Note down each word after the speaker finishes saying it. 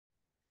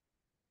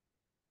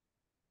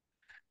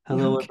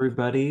Hello, Okay.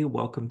 everybody.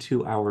 Welcome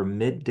to our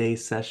midday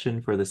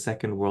session for the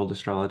Second World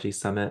Astrology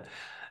Summit.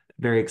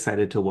 Very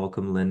excited to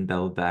welcome Lynn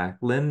Bell back.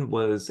 Lynn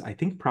was, I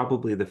think,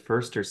 probably the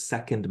first or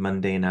second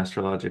mundane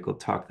astrological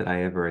talk that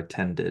I ever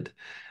attended.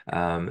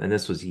 And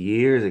this was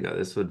years ago.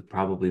 This would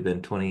probably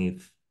been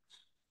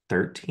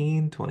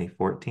 2013,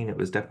 2014. It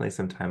was definitely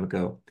some time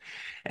ago.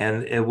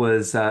 And it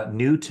was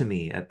new to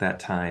me at that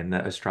time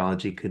that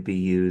astrology could be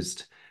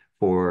used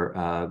for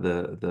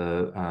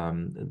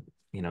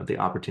the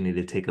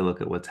opportunity to take a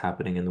look at what's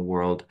happening in the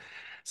world.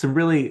 So I'm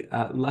really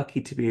lucky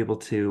to be able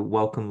to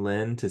welcome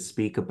Lynn to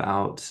speak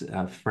about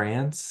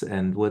France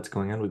and what's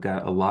going on. We've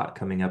got a lot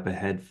coming up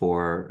ahead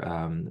for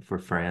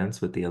France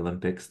with the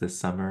Olympics this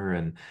summer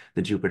and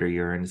the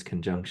Jupiter-Uranus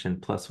conjunction,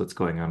 plus what's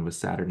going on with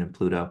Saturn and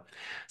Pluto.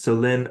 So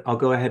Lynn, I'll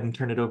go ahead and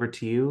turn it over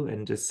to you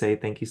and just say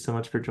thank you so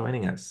much for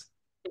joining us.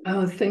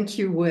 Thank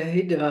you,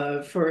 Wade,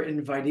 for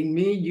inviting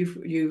me.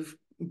 You've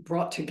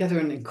brought together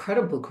an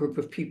incredible group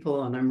of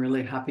people, and I'm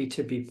really happy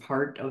to be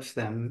part of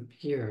them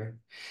here.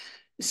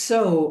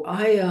 So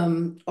I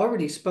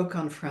already spoke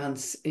on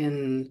France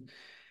in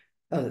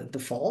the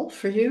fall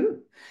for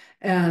you,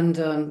 and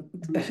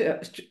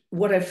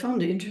what I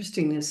found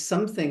interesting is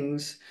some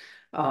things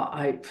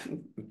I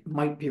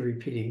might be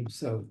repeating,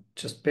 so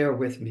just bear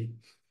with me.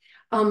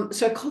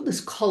 So I call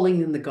this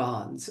calling in the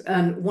gods.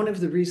 And one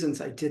of the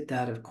reasons I did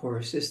that, of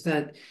course, is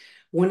that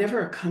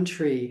whenever a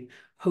country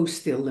hosts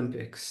the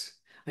Olympics,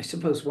 I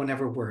suppose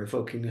whenever we're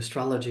evoking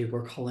astrology,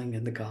 we're calling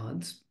in the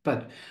gods.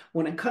 But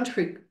when a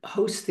country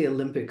hosts the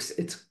Olympics,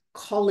 it's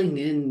calling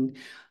in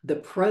the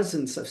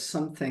presence of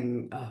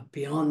something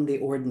beyond the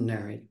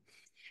ordinary.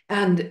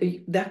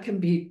 And that can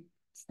be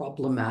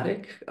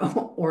problematic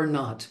or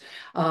not.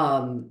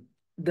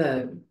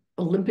 The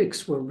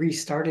Olympics were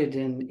restarted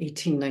in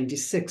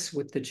 1896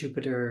 with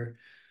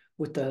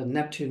with the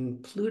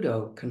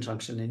Neptune-Pluto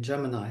conjunction in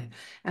Gemini.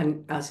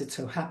 And as it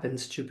so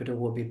happens, Jupiter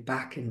will be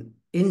back in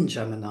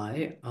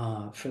Gemini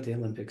for the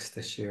Olympics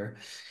this year.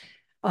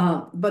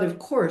 But of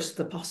course,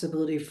 the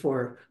possibility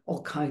for uh,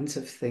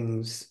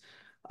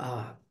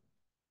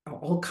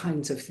 all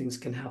kinds of things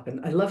can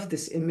happen. I love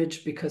this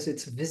image because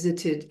it's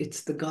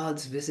the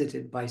gods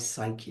visited by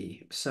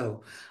Psyche.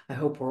 So I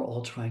hope we're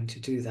all trying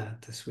to do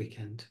that this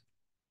weekend.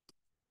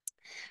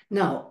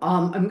 Now,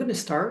 I'm going to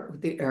start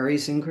with the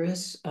Aries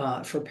Ingress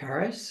for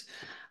Paris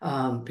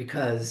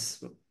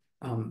because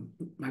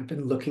I've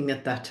been looking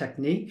at that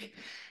technique.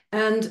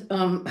 And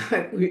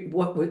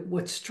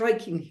what's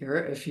striking here,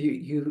 if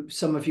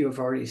some of you have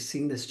already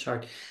seen this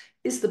chart,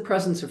 is the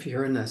presence of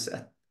Uranus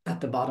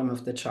at the bottom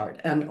of the chart,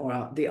 and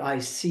the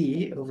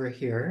IC over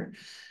here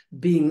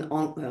being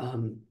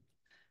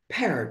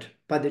paired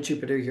by the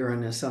Jupiter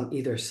Uranus on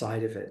either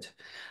side of it.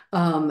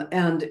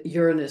 And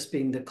Uranus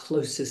being the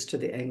closest to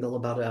the angle,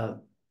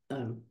 about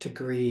a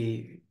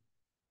degree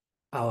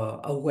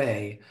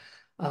away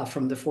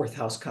from the fourth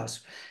house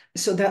cusp.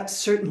 So that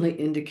certainly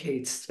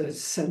indicates a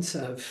sense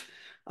of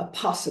a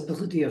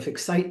possibility of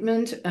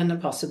excitement and a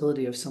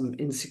possibility of some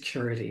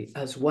insecurity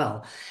as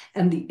well.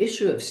 And the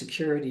issue of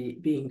security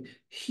being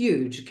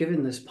huge,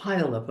 given this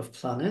pileup of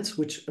planets,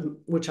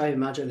 which I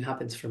imagine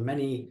happens for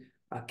many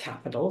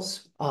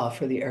capitals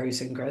for the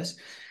Aries ingress,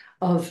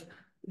 of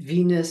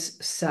Venus,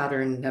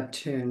 Saturn,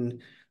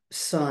 Neptune,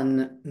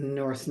 Sun,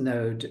 North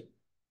Node,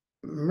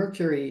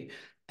 Mercury,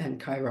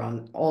 and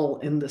Chiron, all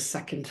in the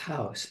second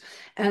house,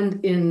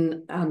 and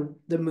in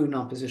the Moon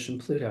opposition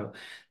Pluto.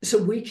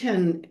 So we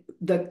can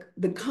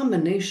the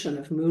combination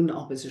of Moon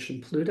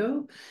opposition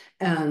Pluto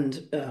and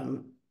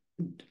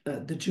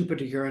the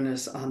Jupiter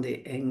Uranus on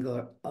the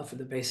angle of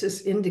the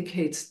basis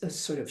indicates a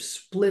sort of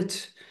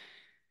split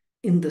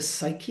in the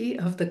psyche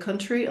of the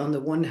country. On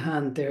the one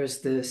hand,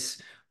 there's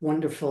this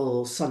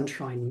wonderful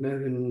sunshine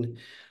moon,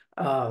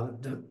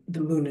 the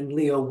moon in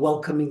Leo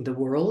welcoming the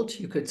world,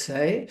 you could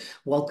say,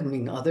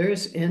 welcoming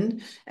others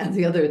in. And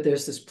the other,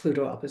 there's this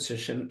Pluto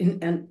opposition.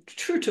 And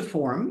true to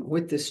form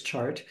with this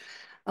chart,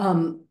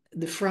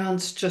 the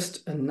France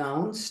just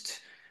announced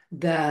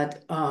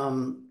that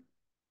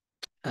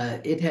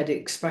it had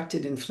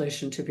expected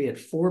inflation to be at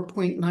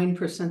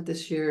 4.9%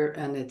 this year,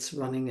 and it's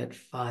running at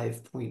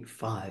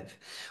 5.5,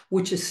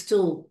 which is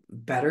still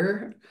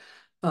better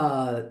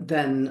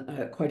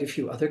than quite a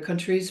few other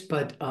countries,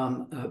 but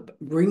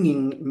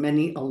ringing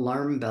many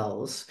alarm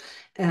bells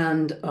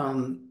and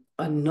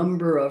a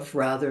number of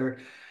rather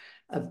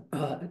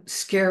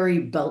scary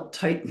belt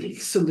tightening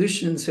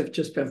solutions have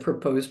just been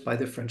proposed by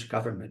the French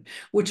government,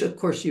 which of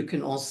course you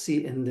can all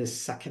see in this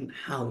second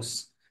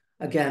house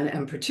again,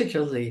 and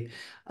particularly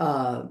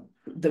the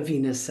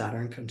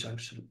Venus-Saturn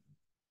conjunction.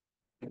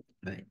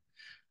 Right.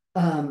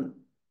 Um,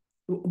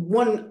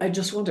 I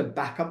just want to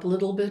back up a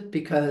little bit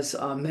because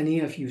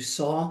many of you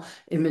saw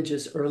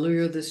images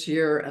earlier this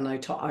year, and I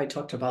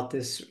talked about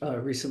this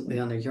recently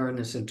on a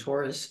Uranus and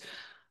Taurus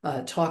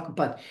talk,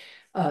 but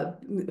uh,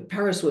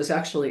 Paris was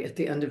actually at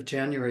the end of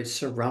January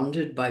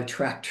surrounded by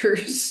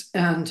tractors,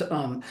 and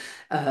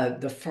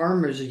the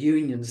farmers'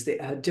 unions, the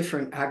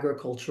different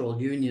agricultural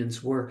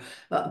unions, were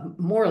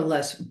more or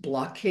less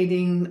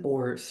blockading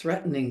or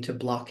threatening to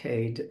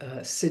blockade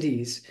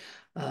cities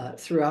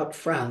throughout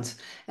France.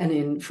 And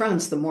in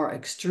France, the more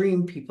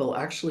extreme people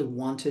actually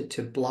wanted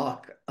to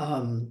block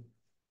the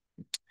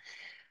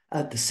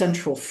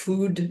central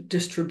food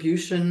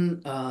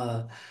distribution.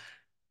 Uh,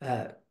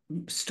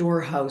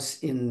 Storehouse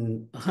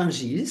in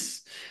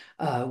Rungis,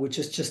 which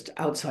is just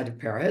outside of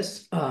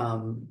Paris,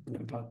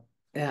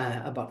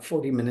 about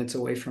 40 minutes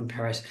away from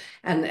Paris.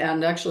 And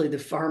actually, the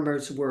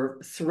farmers were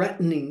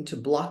threatening to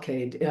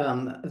blockade.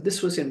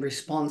 This was in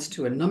response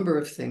to a number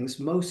of things,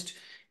 most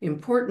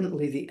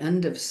importantly, the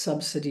end of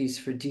subsidies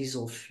for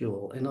diesel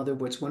fuel. In other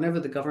words, whenever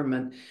the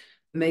government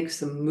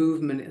makes a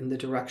movement in the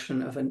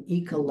direction of an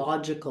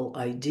ecological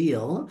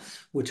ideal,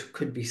 which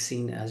could be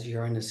seen as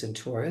Uranus and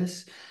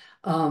Taurus,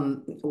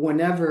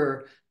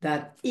 whenever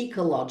that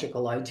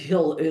ecological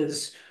ideal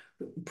is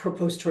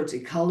proposed towards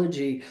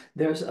ecology,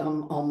 there's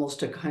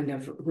almost a kind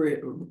of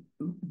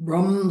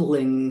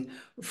rumbling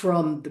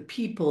from the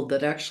people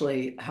that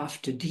actually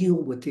have to deal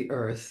with the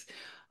earth.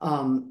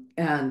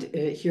 And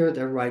here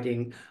they're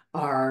writing,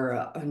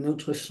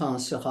 notre faim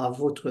sera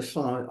votre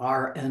faim,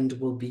 our end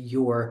will be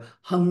your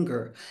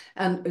hunger.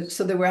 And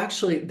so they were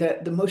actually,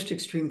 the most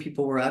extreme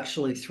people were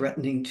actually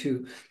threatening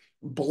to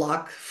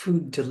block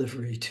food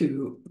delivery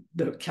to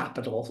the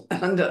capital.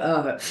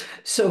 And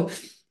so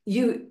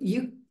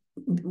you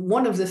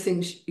one of the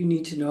things you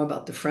need to know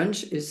about the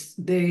French is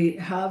they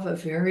have a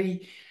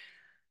very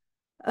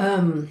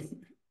um,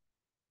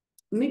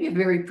 maybe a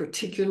very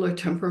particular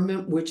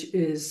temperament, which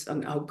is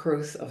an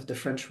outgrowth of the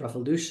French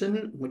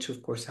Revolution, which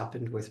of course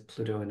happened with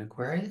Pluto and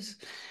Aquarius.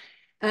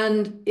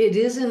 And it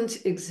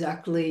isn't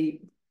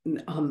exactly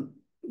um,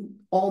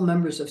 all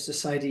members of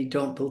society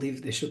don't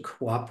believe they should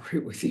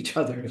cooperate with each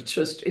other.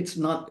 It's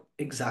not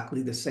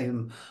exactly the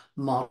same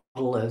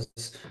model as,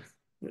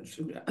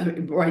 I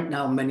mean, right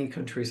now, many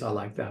countries are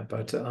like that,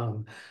 but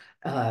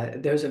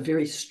there's a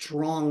very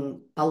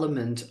strong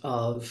element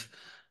of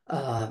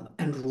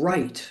and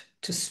right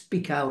to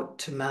speak out,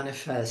 to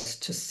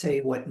manifest, to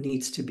say what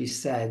needs to be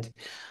said.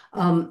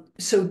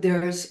 So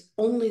there's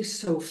only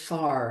so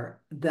far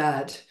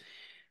that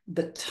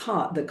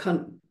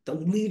the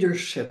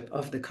leadership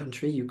of the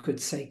country, you could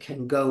say,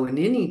 can go in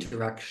any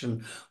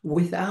direction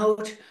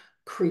without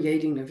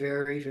creating a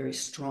very, very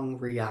strong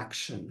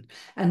reaction.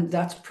 And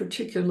that's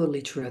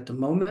particularly true at the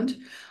moment.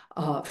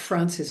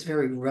 France is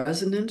very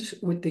resonant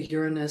with the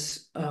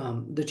Uranus,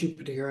 the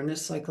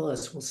Jupiter-Uranus cycle,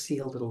 as we'll see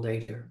a little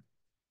later.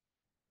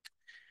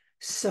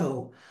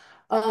 So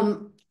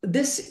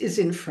this is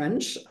in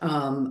French,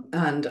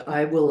 and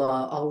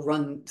I'll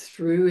run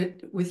through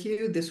it with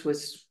you. This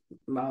was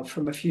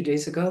from a few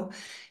days ago.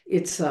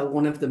 It's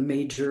one of the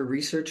major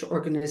research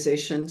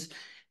organizations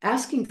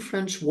asking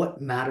French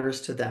what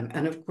matters to them.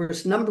 And of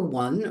course, number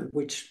one,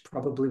 which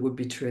probably would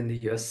be true in the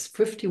US,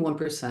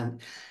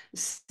 51%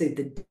 say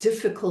the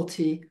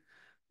difficulty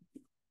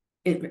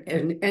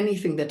in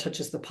anything that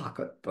touches the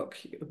pocketbook,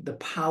 the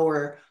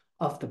power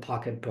of the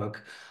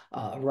pocketbook,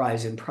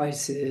 rise in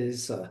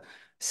prices,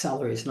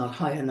 salaries not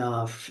high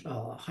enough,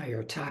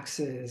 higher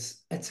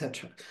taxes,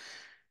 etc.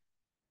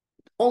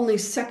 Only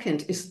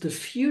second is the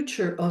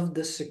future of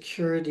the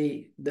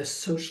security, the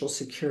social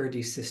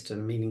security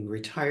system, meaning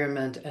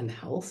retirement and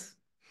health.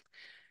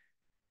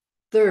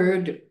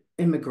 Third,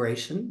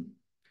 immigration.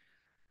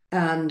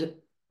 And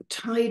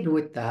tied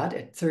with that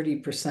at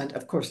 30%,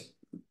 of course,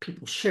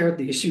 people shared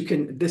these.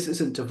 This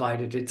isn't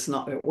divided. It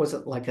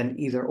wasn't like an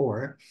either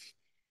or.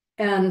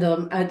 And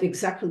at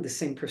exactly the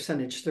same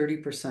percentage,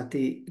 30%,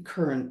 the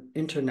current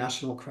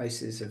international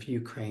crisis of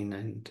Ukraine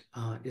and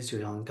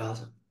Israel and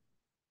Gaza.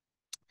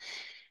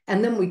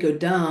 And then we go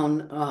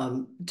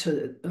down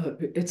to,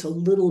 it's a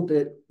little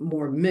bit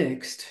more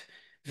mixed.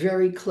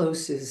 Very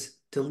close is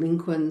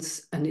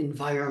delinquents and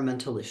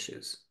environmental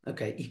issues.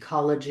 Okay,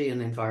 ecology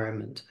and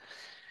environment.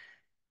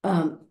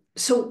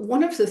 So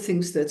one of the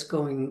things that's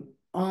going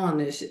on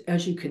is,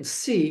 as you can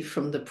see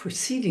from the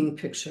preceding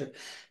picture,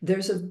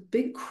 there's a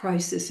big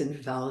crisis in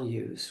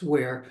values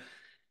where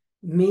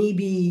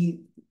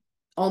maybe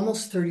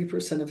almost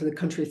 30% of the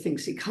country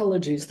thinks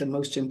ecology is the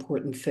most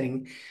important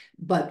thing,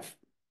 but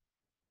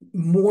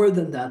more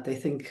than that, they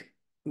think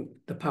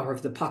the power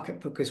of the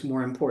pocketbook is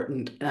more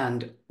important,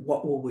 and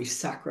what will we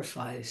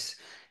sacrifice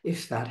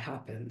if that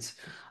happens?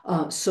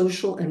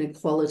 Social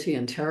inequality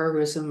and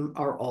terrorism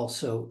are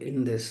also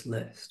in this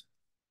list.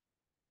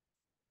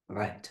 All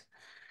right.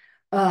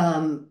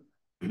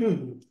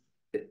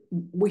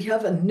 We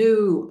have a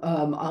new,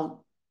 I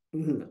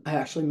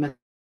actually meant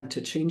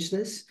to change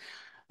this.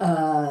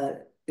 Uh,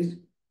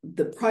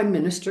 the prime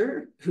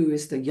minister, who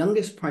is the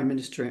youngest prime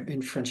minister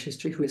in French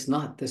history, who is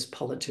not this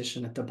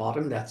politician at the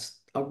bottom,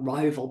 that's a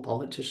rival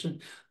politician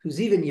who's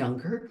even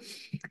younger.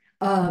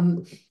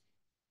 Gabriel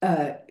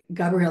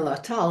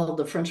Attal,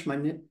 the French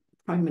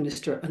prime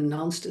minister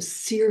announced a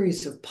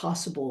series of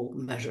possible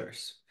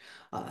measures.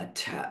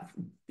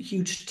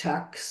 Huge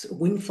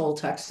windfall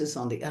taxes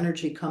on the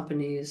energy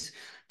companies,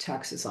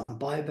 taxes on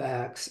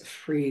buybacks,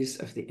 freeze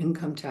of the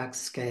income tax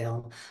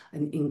scale,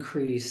 an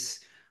increase,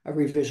 a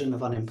revision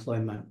of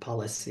unemployment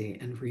policy,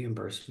 and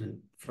reimbursement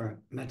for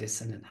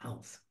medicine and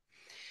health.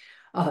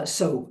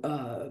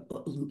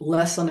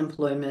 Less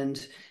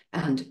unemployment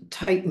and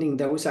tightening.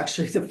 There was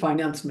actually the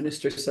finance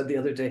minister said the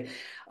other day,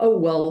 oh,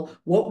 well,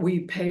 what we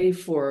pay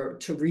to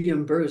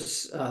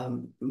reimburse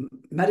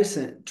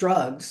medicine,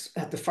 drugs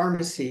at the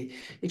pharmacy,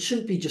 it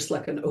shouldn't be just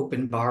like an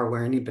open bar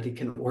where anybody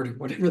can order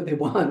whatever they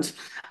want.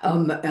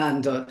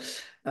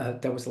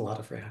 There was a lot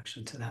of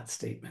reaction to that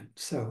statement.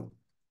 So,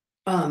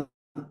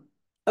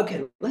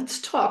 okay, let's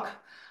talk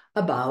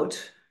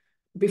about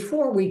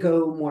before we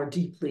go more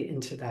deeply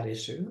into that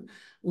issue,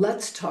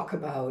 let's talk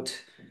about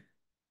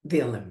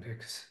the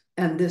Olympics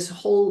and this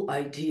whole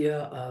idea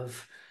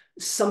of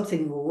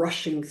something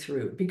rushing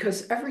through,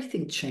 because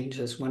everything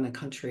changes when a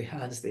country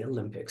has the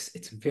Olympics.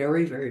 It's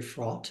very, very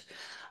fraught.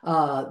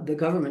 The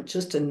government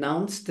just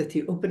announced that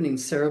the opening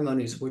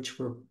ceremonies, which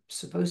were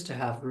supposed to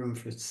have room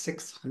for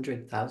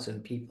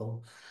 600,000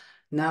 people,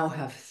 now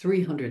have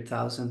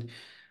 300,000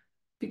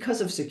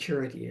 because of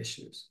security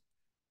issues.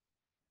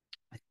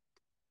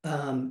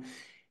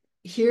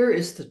 Here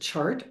is the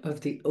chart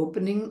of the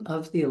opening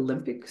of the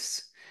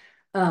Olympics,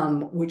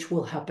 which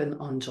will happen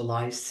on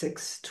July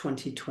 6,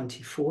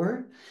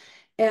 2024.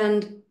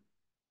 And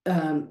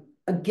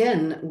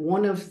again,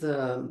 one of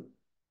the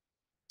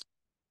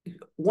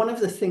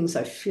things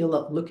I feel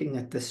up looking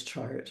at this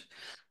chart,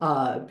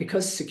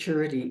 because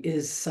security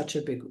is such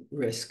a big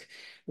risk,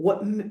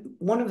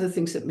 one of the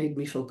things that made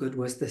me feel good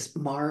was this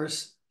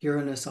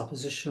Mars-Uranus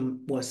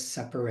opposition was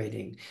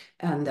separating,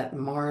 and that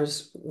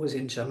Mars was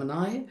in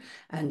Gemini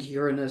and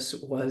Uranus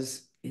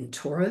was in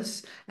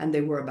Taurus, and they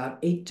were about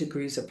 8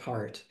 degrees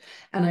apart.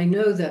 And I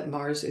know that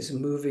Mars is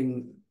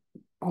moving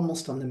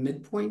almost on the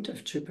midpoint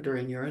of Jupiter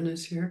and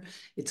Uranus here.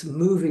 It's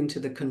moving to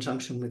the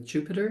conjunction with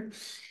Jupiter.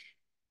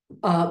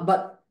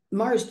 But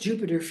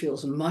Mars-Jupiter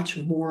feels much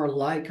more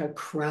like a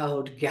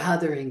crowd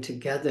gathering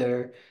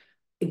together,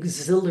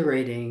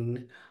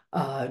 exhilarating,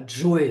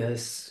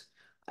 joyous,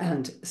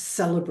 and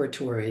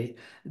celebratory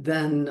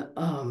than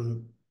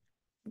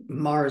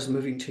Mars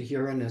moving to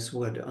Uranus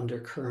would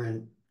under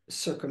current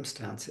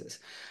circumstances.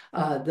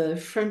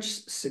 The French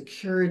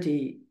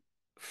security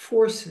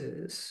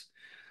forces,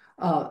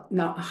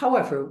 now,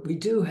 however, we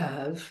do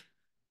have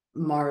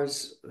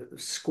Mars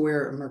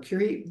square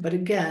Mercury, but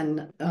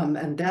again,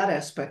 and that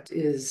aspect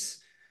is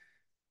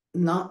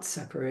not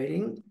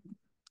separating.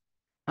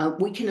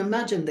 We can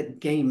imagine that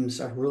games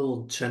are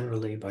ruled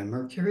generally by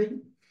Mercury.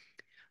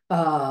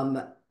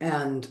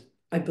 And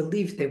I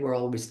believe they were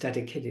always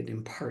dedicated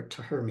in part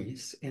to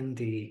Hermes in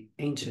the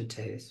ancient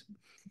days,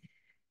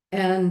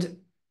 and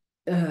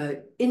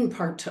in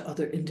part to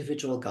other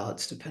individual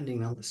gods,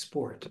 depending on the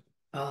sport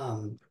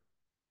or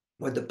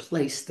the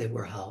place they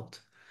were held.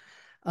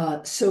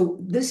 So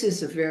this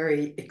is a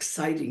very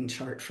exciting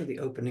chart for the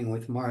opening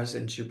with Mars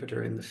and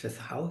Jupiter in the 5th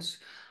house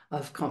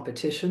of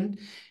competition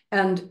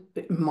and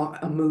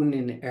a moon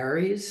in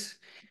Aries.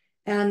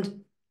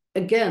 And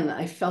again,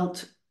 I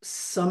felt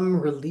some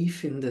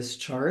relief in this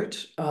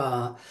chart,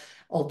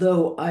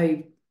 although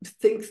I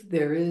think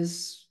there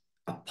is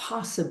a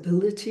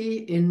possibility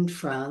in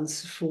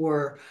France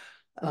for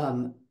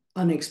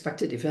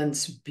unexpected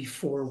events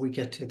before we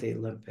get to the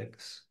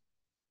Olympics.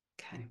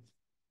 Okay.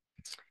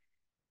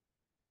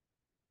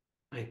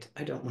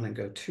 I don't want to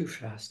go too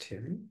fast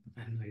here,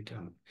 and I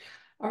don't.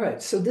 All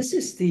right, so this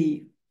is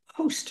the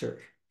poster,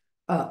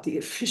 the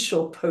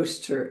official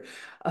poster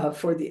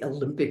for the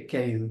Olympic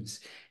Games.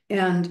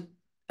 And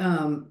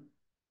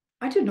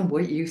I don't know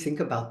what you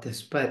think about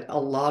this, but a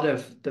lot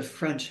of the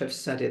French have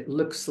said it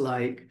looks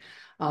like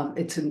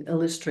it's an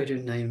illustrator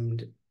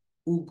named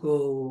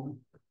Hugo.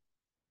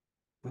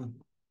 Well,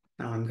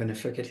 now I'm going to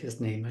forget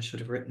his name. I should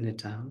have written it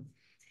down.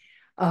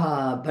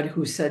 But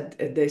who said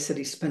they said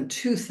he spent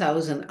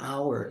 2,000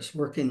 hours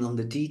working on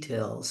the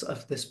details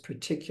of this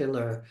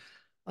particular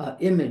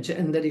image,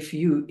 and that if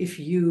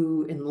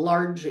you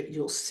enlarge it,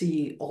 you'll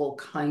see all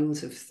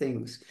kinds of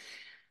things.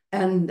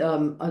 And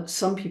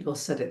some people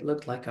said it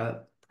looked like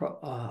a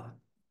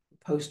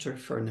poster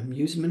for an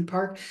amusement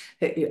park.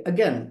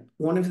 Again,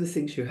 one of the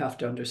things you have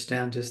to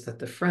understand is that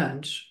the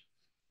French,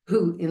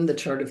 who in the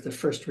chart of the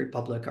First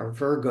Republic are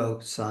Virgo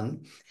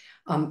sun,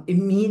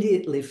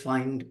 immediately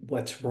find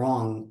what's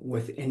wrong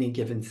with any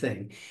given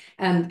thing.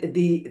 And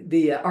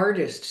the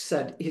artist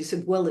said, he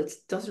said, well, it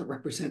doesn't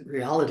represent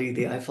reality.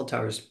 The Eiffel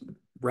Tower's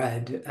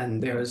red,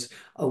 and there's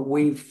a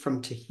wave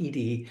from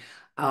Tahiti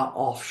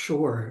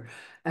offshore,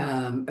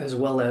 as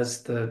well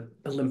as the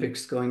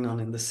Olympics going on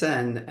in the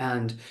Seine,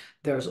 and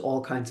there's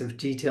all kinds of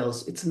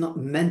details. It's not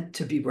meant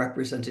to be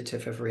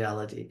representative of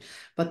reality.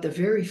 But the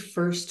very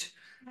first,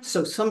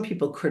 so some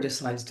people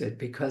criticized it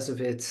because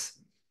of its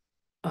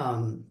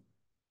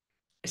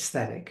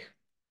aesthetic.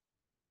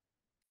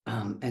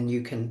 And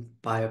you can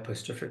buy a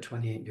poster for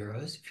 28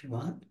 euros if you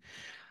want.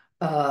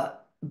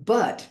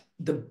 But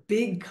the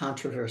big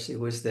controversy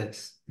was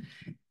this.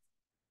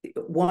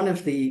 One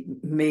of the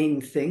main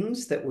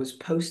things that was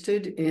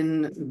posted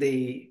in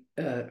the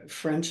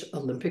French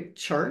Olympic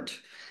chart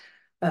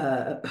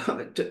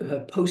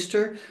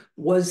poster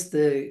was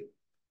the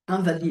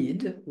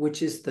Invalides,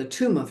 which is the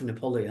tomb of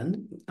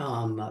Napoleon,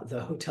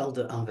 the Hotel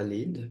de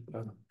Invalides,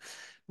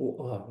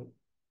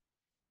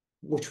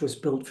 which was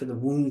built for the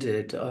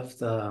wounded of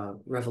the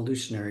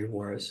Revolutionary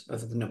Wars,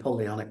 of the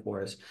Napoleonic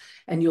Wars.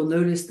 And you'll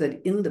notice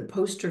that in the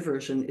poster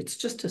version, it's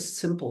just a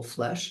simple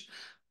flesh,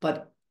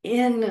 but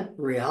in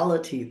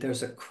reality,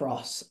 there's a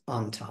cross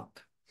on top.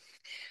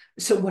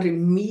 So what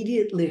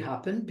immediately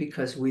happened,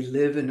 because we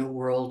live in a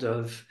world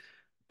of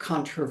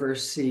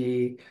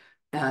controversy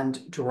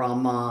and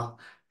drama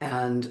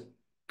and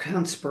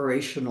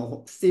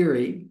conspirational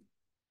theory,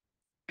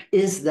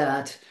 is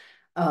that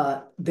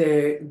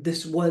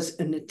this was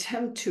an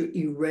attempt to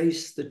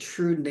erase the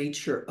true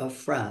nature of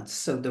France.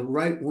 So the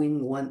right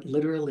wing went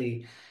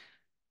literally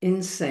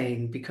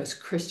insane because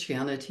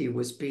Christianity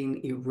was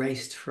being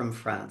erased from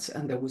France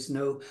and there was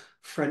no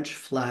French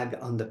flag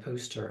on the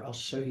poster. I'll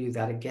show you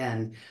that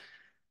again.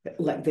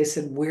 Like they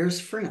said, where's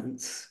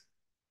France?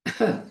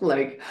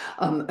 Like,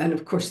 and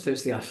of course,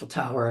 there's the Eiffel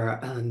Tower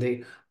and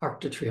the Arc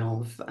de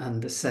Triomphe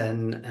and the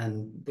Seine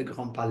and the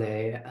Grand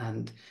Palais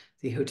and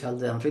the Hotel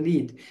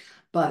d'Invalide.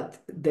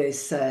 But they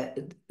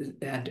said,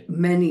 and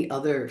many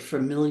other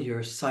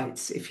familiar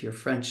sites, if you're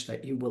French,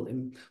 that you will,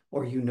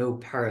 or you know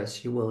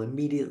Paris, you will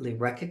immediately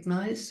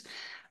recognize.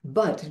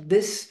 But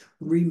this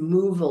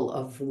removal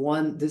of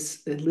one,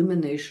 this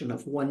elimination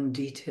of one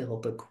detail,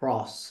 the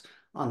cross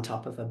on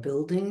top of a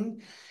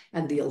building,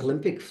 and the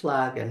Olympic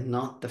flag and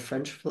not the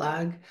French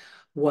flag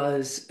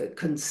was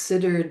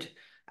considered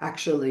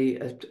actually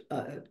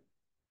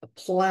a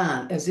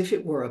plan, as if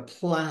it were a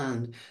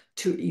plan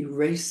to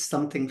erase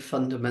something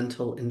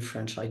fundamental in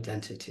French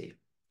identity.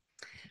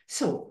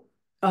 So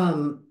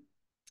I'll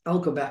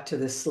go back to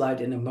this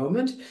slide in a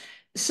moment.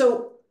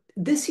 So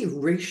this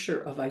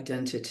erasure of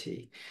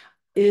identity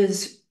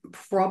is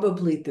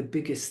probably the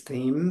biggest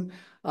theme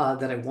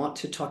that I want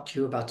to talk to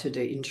you about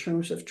today in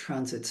terms of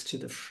transits to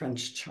the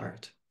French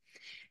chart.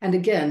 And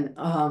again,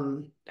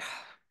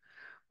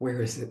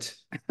 where is it?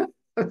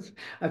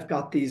 I've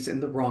got these in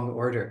the wrong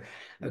order.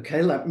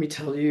 Okay, let me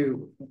tell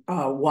you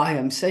why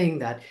I'm saying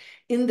that.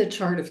 In the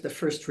chart of the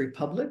First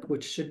Republic,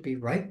 which should be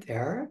right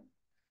there,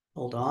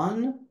 hold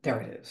on, there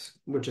it is.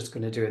 We're just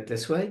going to do it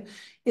this way.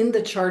 In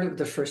the chart of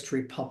the First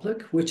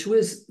Republic, which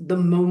was the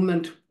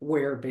moment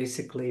where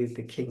basically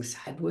the king's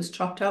head was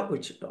chopped out,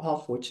 which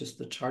is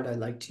the chart I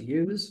like to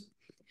use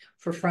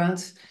for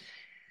France.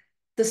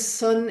 The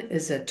sun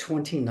is at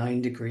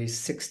 29 degrees,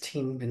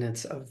 16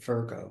 minutes of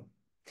Virgo.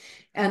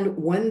 And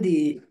when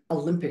the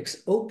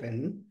Olympics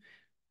open,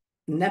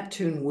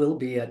 Neptune will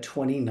be at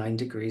 29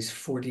 degrees,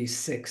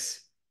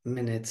 46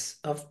 minutes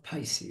of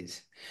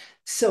Pisces.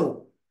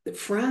 So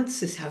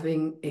France is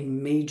having a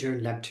major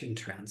Neptune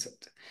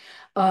transit.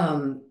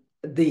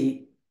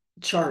 The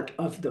chart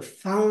of the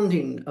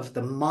founding of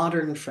the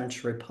modern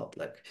French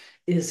Republic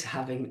is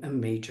having a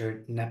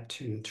major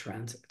Neptune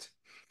transit.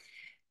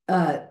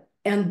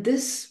 And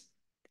this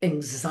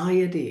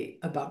anxiety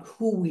about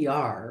who we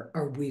are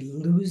we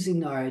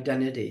losing our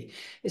identity,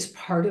 is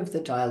part of the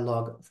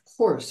dialogue, of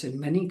course, in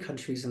many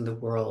countries in the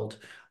world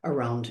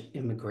around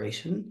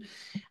immigration.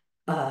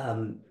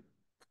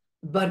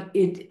 But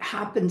it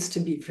happens to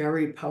be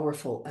very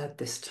powerful at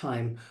this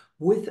time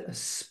with a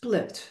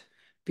split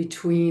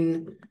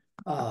between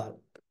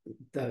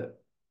the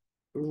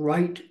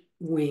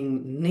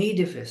right-wing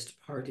nativist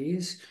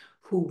parties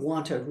who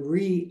want a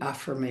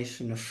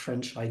reaffirmation of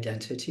French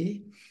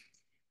identity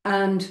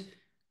and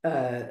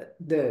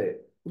the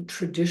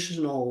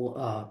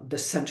traditional, the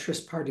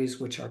centrist parties,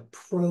 which are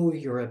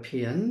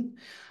pro-European,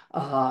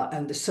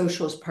 and the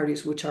socialist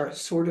parties, which are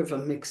sort of a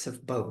mix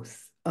of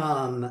both.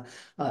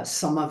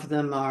 Some of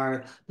them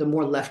are the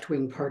more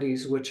left-wing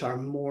parties, which are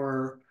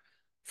more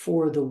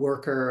for the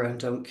worker and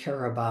don't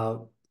care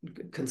about,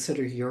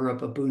 consider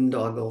Europe a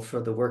boondoggle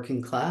for the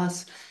working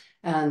class,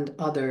 and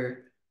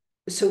other.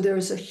 So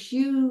there's a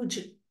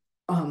huge,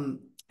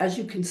 as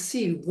you can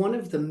see, one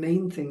of the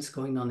main things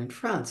going on in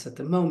France at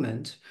the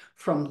moment,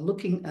 from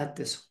looking at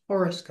this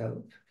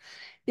horoscope,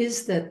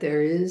 is that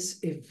there is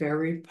a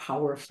very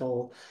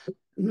powerful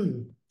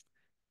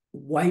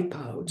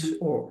wipeout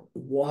or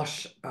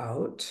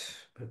washout.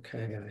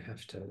 Okay, I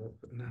have to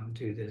now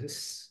do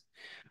this.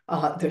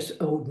 There's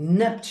a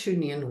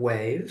Neptunian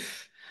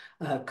wave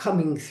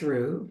coming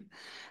through,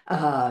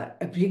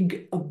 a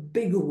big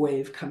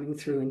wave coming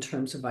through in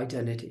terms of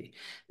identity.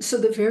 So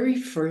the very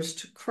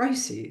first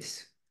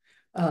crisis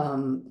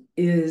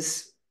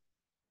is,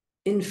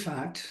 in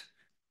fact,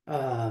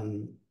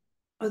 oh,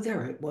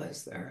 there it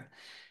was there,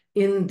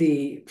 in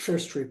the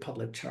First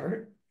Republic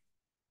chart.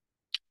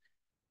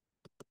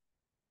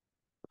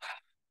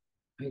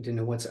 I don't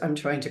know I'm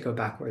trying to go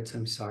backwards,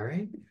 I'm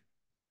sorry.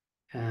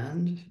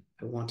 And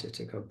I wanted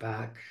to go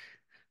back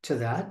to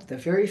that. The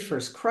very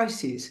first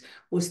crisis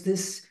was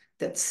this,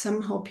 that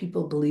somehow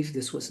people believed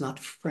this was not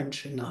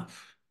French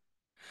enough.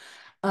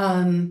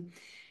 Um,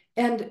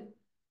 and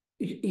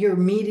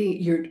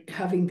you're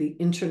having the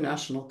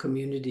international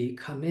community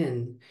come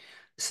in.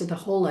 So the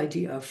whole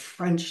idea of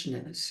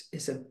Frenchness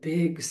is a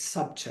big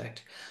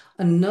subject.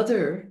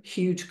 Another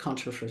huge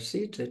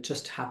controversy that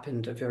just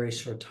happened a very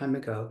short time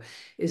ago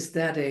is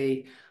that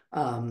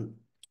um,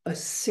 a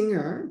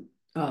singer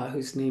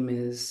whose name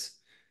is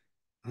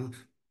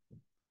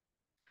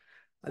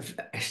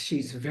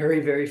she's a very,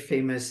 very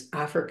famous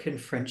African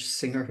French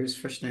singer whose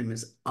first name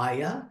is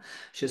Aya.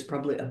 She has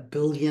probably 1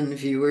 billion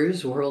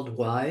viewers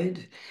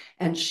worldwide,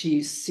 and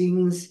she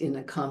sings in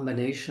a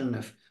combination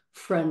of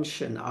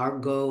French and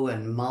Argot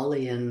and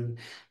Malian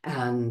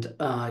and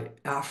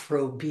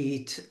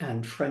Afrobeat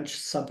and French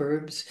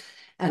suburbs.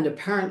 And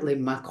apparently,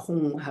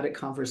 Macron had a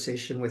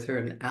conversation with her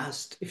and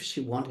asked if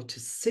she wanted to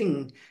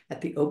sing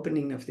at the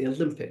opening of the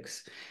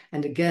Olympics.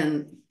 And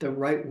again, the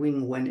right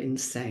wing went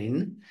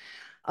insane,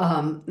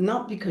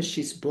 not because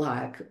she's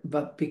Black,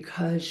 but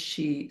because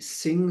she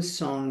sings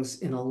songs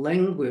in a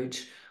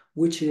language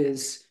which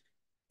is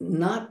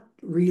not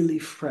really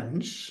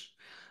French,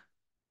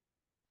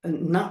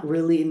 not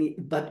really,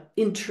 but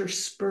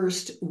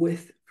interspersed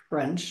with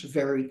French,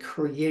 very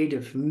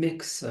creative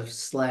mix of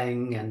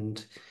slang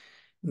and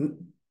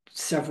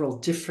several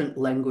different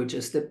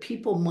languages that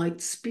people might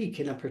speak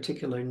in a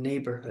particular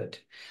neighborhood.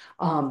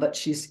 But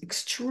she's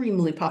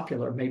extremely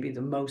popular, maybe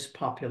the most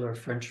popular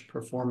French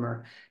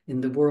performer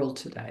in the world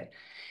today.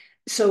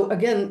 So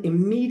again,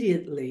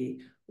 immediately,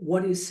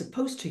 what is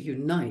supposed to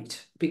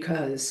unite,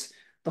 because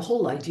the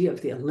whole idea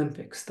of the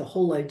Olympics, the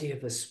whole idea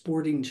of a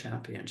sporting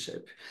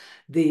championship,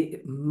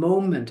 the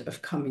moment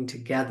of coming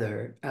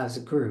together as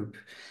a group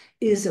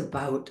is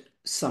about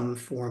some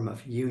form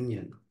of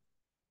union.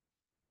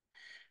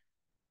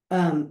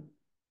 Um,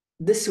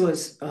 this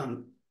was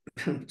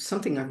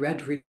something I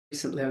read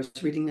recently. I was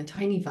reading a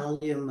tiny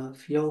volume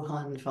of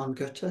Johann von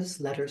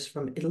Goethe's Letters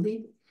from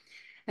Italy,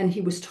 and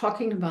he was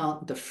talking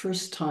about the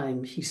first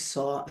time he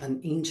saw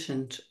an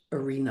ancient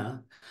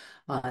arena,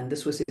 and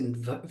this was in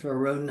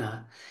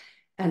Verona.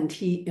 And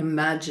he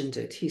imagined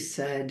it. He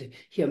said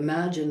he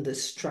imagined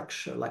this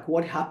structure, like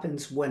what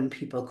happens when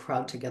people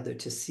crowd together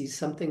to see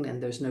something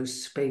and there's no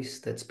space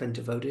that's been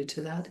devoted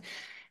to that.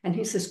 And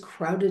he says,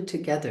 crowded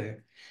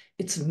together,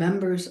 its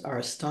members are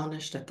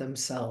astonished at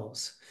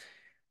themselves.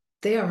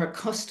 They are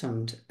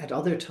accustomed at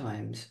other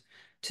times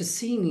to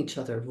seeing each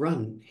other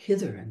run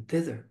hither and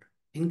thither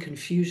in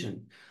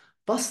confusion,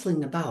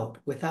 bustling about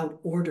without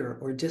order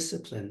or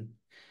discipline.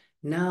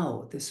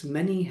 Now, this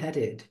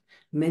many-headed,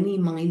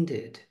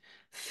 many-minded,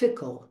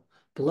 fickle,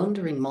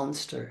 blundering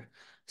monster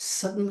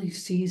suddenly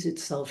sees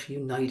itself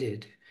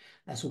united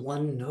as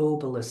one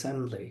noble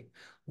assembly,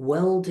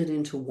 welded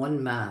into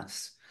one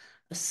mass,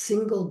 a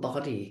single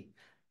body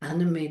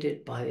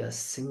animated by a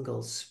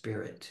single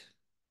spirit.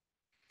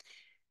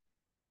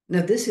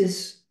 Now, this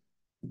is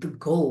the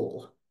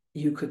goal,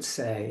 you could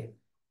say,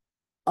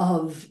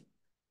 of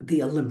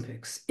the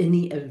Olympics,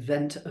 any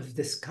event of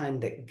this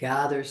kind that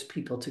gathers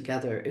people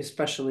together,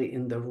 especially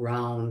in the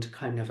round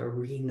kind of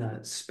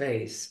arena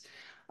space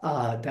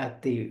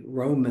that the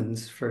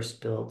Romans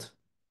first built.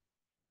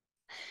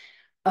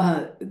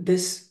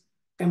 This,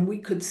 and we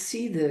could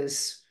see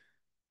this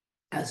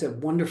as a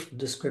wonderful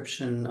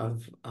description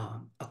of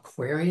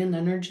Aquarian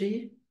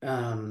energy,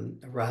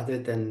 rather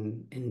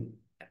than in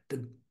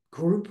the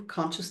group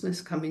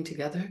consciousness coming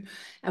together.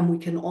 And we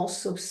can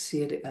also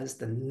see it as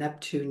the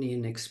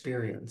Neptunian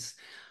experience.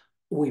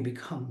 We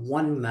become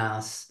one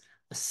mass,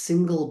 a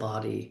single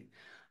body,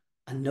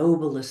 a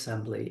noble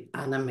assembly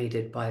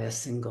animated by a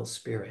single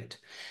spirit.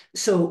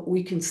 So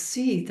we can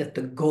see that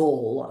the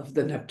goal of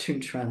the Neptune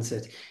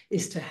transit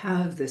is to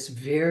have this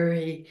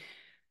very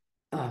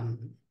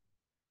um,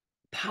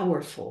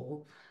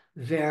 powerful,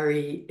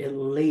 very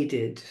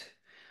elated,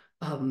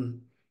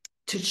 um,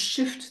 to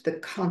shift the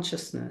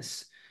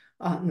consciousness,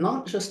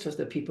 not just of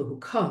the people who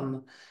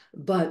come,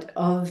 but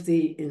of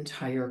the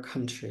entire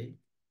country.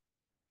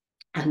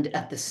 And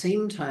at the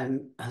same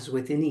time, as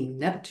with any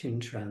Neptune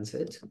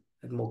transit,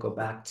 and we'll go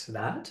back to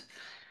that,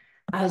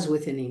 as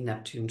with any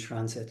Neptune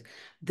transit,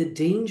 the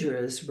danger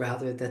is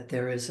rather that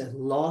there is a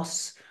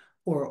loss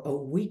or a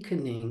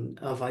weakening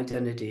of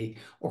identity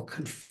or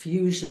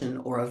confusion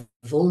or a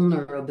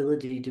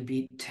vulnerability to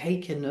be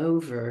taken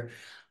over,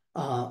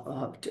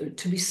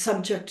 to be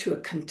subject to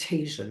a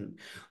contagion,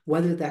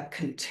 whether that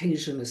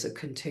contagion is a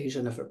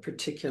contagion of a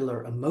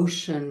particular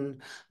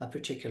emotion, a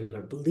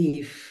particular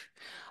belief.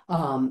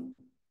 Um,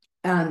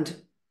 and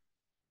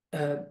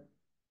uh,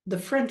 the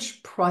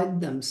French pride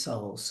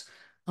themselves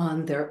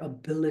on their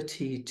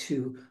ability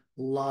to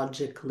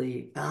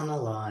logically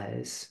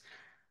analyze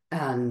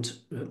and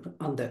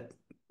on the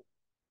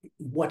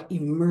what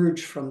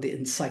emerged from the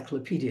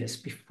encyclopedias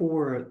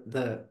before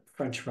the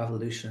French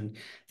Revolution.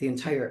 The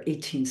entire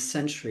 18th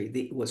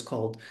century was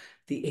called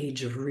the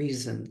Age of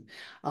Reason,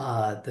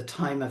 the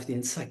time of the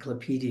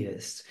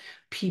encyclopedias.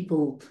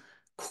 People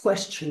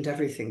questioned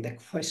everything. They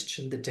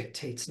questioned the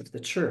dictates of the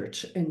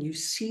church. And you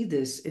see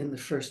this in the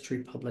First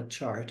Republic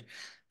chart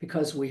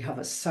because we have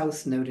a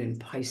south node in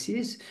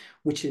Pisces,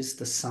 which is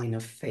the sign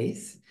of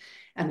faith.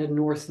 and a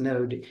north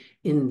node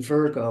in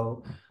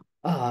Virgo,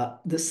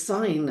 the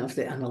sign of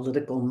the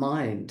analytical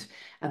mind,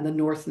 and the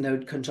north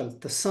node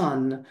conjunct the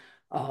sun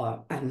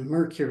and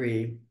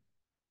Mercury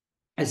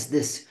as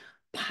this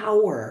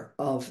power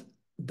of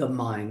the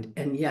mind.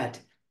 And yet,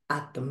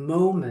 at the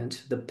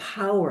moment, the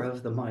power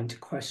of the mind to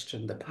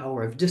question, the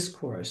power of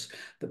discourse,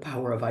 the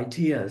power of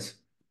ideas.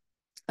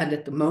 And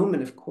at the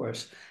moment, of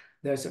course,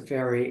 there's a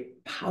very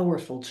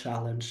powerful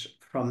challenge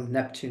from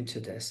Neptune to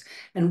this.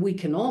 And we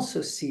can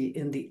also see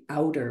in the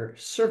outer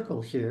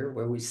circle here,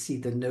 where we see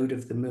the node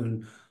of the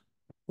moon,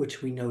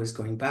 which we know is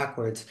going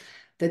backwards,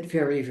 that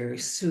very, very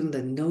soon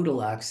the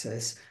nodal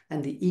axis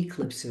and the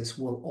eclipses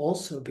will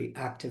also be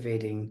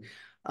activating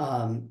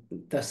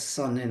the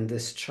sun in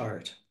this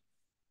chart.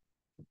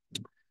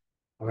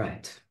 All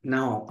right,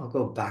 now I'll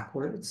go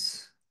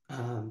backwards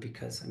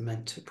because I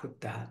meant to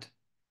put that.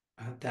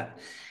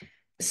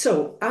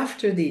 So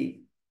after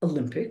the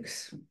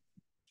Olympics,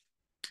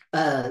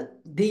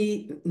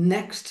 the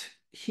next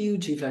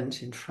huge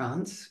event in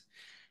France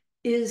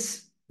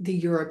is the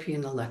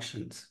European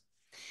elections.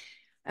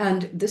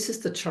 And this is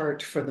the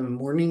chart for the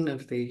morning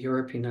of the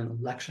European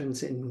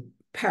elections in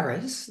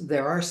Paris.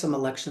 There are some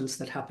elections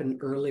that happened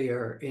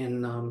earlier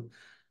in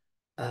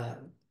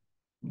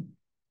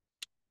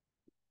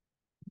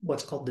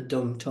what's called the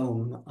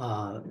Dom-Tom,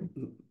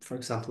 for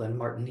example, in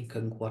Martinique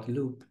and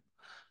Guadeloupe,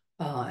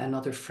 and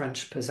other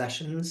French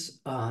possessions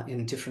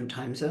in different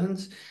time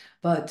zones.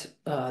 But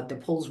the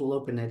polls will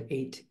open at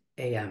 8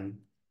 a.m.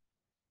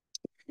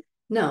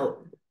 Now,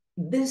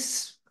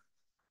 this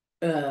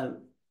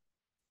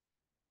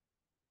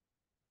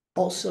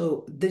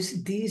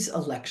these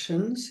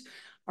elections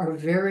are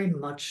very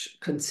much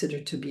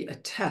considered to be a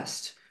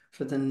test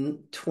for the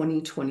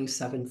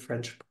 2027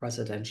 French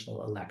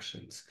presidential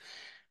elections.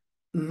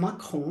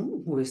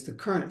 Macron, who is the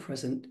current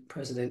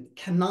president,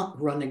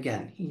 cannot run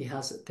again.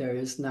 There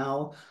is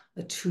now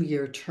a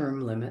 2-year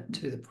term limit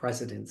to the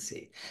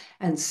presidency.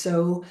 And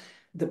so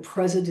the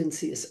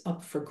presidency is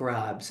up for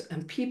grabs,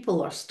 and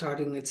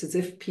it's as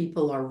if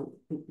people are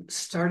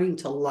starting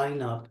to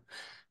line up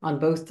on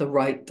both the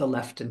right, the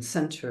left, and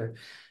center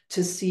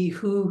to see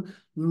who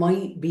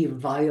might be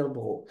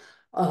viable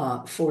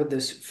for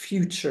this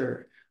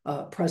future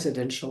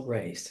presidential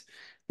race.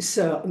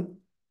 So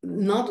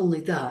not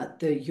only that,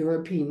 the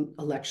European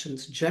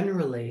elections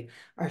generally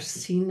are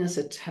seen as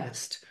a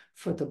test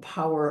for the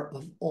power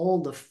of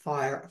all the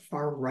far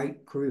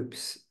right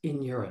groups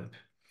in Europe.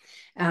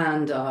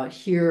 And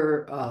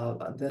here,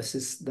 this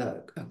is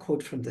a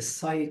quote from the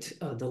site.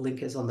 The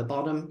link is on the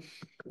bottom.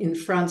 In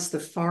France, the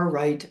far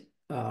right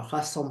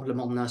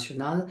Rassemblement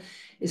National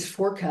is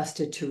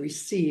forecasted to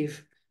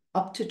receive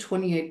up to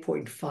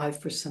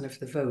 28.5% of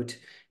the vote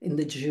in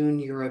the June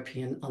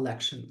European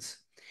elections.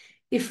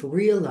 If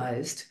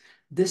realized,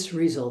 this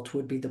result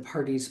would be the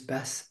party's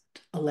best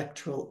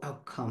electoral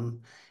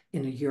outcome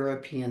in a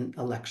European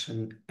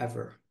election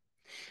ever.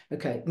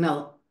 Okay,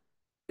 now,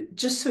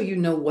 just so you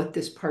know what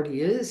this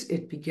party is,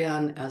 it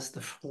began as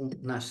the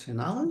Front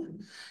National,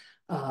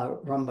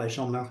 run by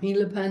Jean-Marie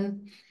Le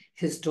Pen.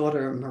 His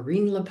daughter,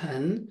 Marine Le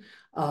Pen,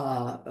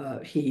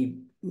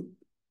 he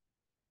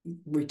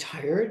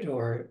retired,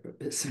 or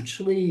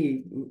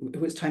essentially it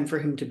was time for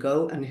him to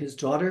go, and his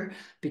daughter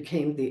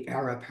became the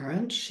heir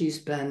apparent. She's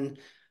been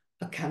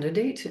a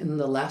candidate in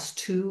the last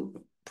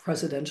 2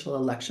 presidential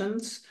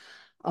elections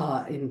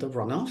in the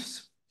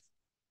runoffs.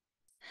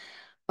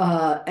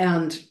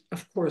 And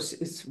of course,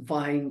 is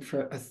vying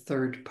for a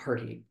third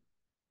party.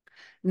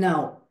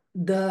 Now,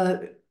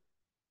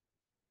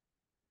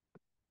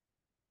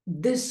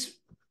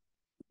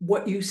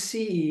 what you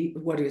see,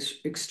 what is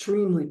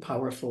extremely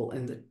powerful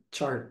in the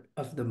chart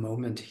of the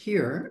moment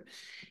here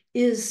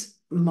is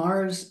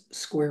Mars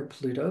square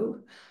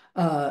Pluto,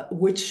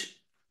 which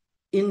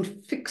in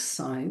fixed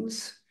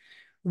signs,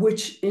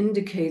 which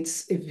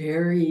indicates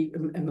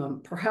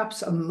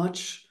perhaps a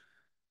much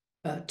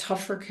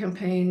tougher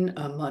campaign,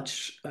 a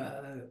much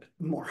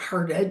more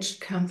hard-edged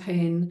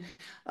campaign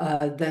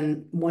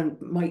than one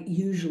might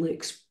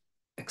usually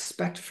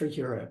expect for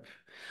Europe.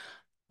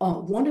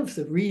 One of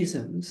the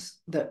reasons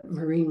that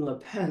Marine Le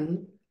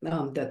Pen,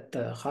 that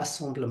the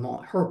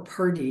Rassemblement, her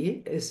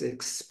party, is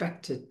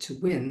expected to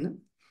win,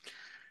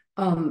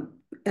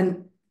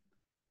 and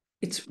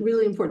it's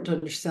really important to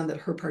understand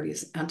that her party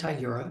is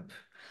anti-Europe,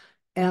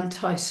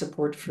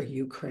 anti-support for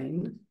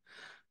Ukraine.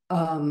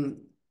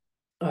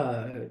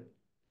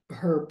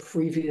 Her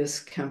previous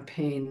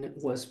campaign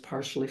was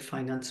partially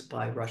financed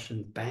by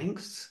Russian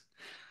banks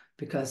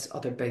because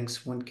other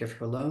banks wouldn't give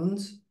her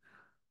loans,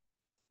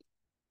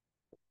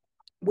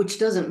 which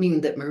doesn't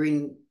mean that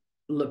Marine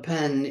Le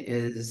Pen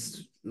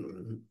is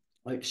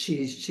like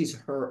she's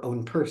her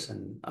own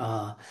person.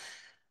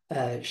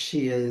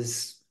 She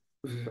is.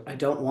 I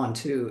don't want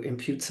to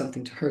impute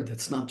something to her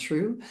that's not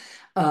true,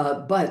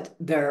 but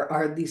there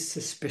are these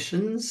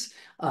suspicions,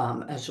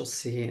 as you'll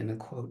see in a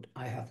quote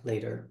I have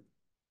later.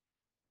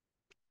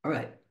 All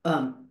right.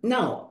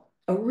 Now,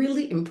 a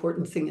really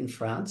important thing in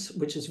France,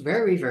 which is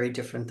very, very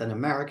different than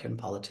American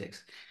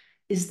politics,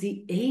 is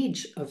the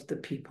age of the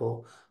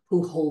people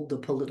who hold the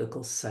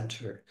political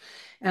center.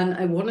 And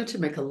I wanted to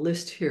make a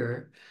list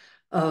here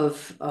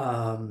of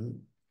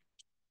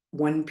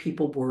when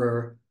people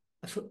were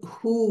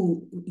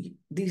who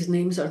these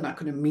names are not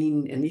going to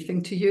mean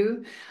anything to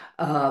you,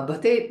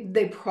 but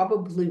they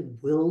probably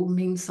will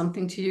mean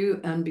something to you.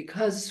 And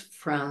because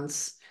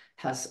France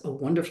has a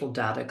wonderful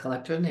data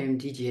collector named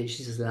Didier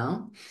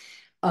Gislin,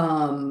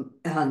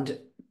 and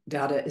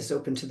data is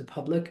open to the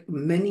public,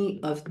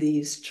 many of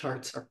these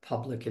charts are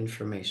public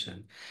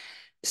information.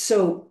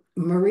 So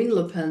Marine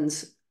Le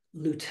Pen's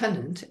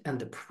lieutenant and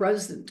the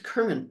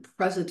current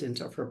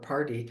president of her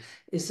party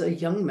is a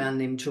young man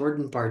named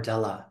Jordan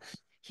Bardella.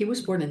 He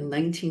was born in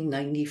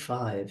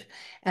 1995,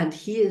 and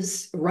he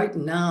is right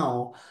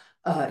now,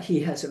 he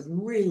has a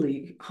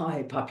really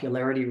high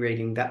popularity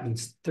rating. That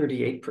means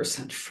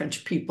 38%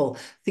 French people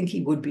think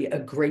he would be a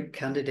great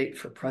candidate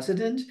for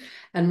president.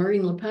 And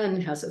Marine Le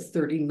Pen has a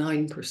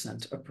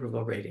 39%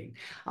 approval rating,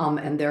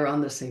 and they're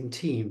on the same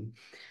team.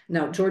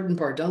 Now, Jordan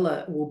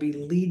Bardella will be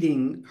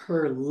leading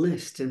her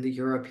list in the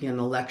European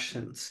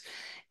elections.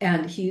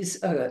 And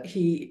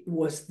he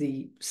was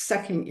the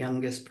second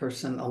youngest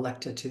person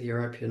elected to the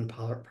European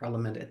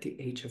Parliament at the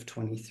age of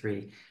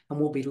 23. And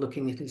we'll be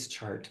looking at his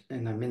chart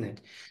in a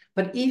minute.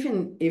 But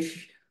even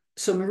if,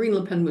 so Marine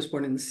Le Pen was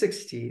born in the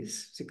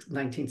 60s,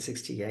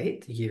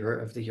 1968, the year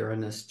of the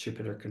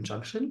Uranus-Jupiter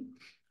conjunction,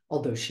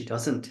 although she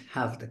doesn't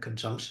have the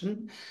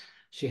conjunction.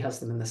 She has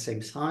them in the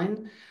same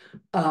sign.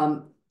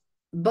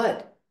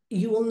 But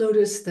you will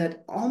notice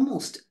that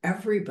almost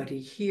everybody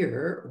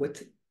here,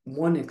 with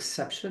one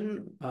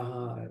exception,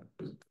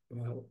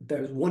 well,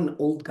 there's one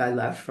old guy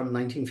left from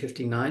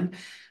 1959,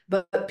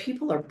 but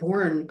people are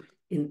born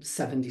in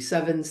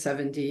 77,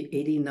 70,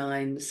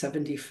 89,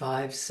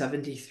 75,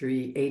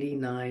 73,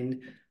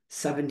 89,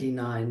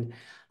 79.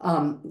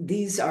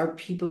 These are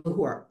people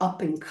who are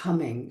up and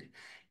coming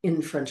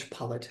in French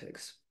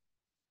politics.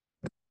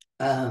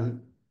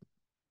 Um,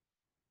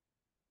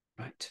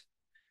 right.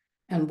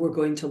 And we're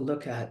going to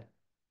look at,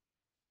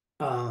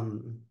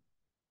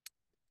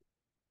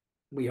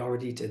 we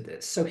already did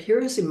this. So here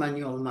is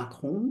Emmanuel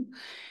Macron,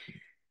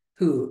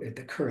 who is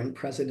the current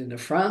president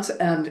of France.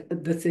 And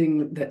the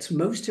thing that's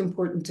most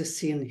important to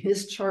see in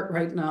his chart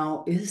right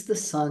now is the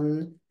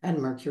Sun and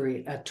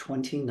Mercury at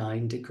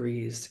 29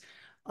 degrees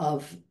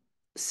of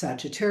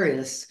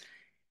Sagittarius.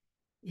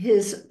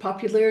 His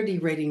popularity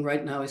rating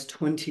right now is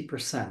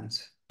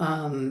 20%.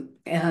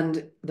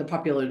 And the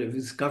popularity of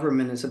his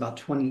government is about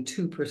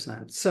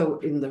 22%. So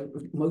in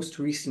the most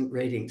recent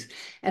ratings.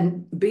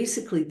 And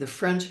basically, the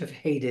French have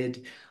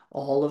hated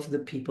all of the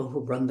people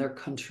who run their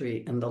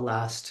country in the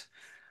last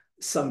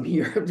some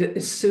year.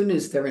 As soon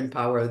as they're in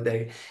power,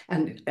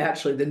 and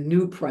actually the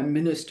new prime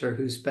minister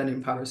who's been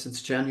in power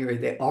since January,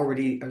 they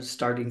already are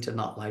starting to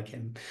not like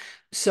him.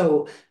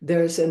 So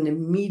there's an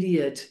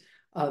immediate,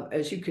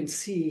 as you can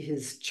see,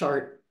 his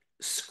chart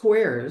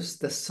squares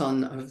the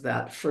sun of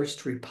that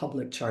first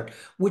republic chart,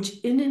 which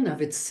in and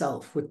of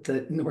itself, with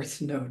the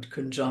North Node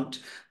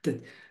conjunct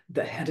the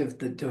head of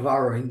the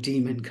devouring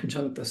demon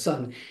conjunct the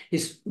sun,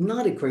 is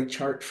not a great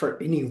chart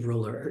for any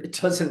ruler. It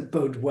doesn't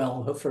bode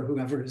well for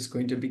whoever is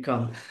going to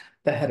become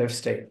the head of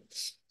state.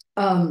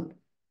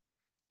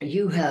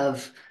 You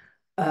have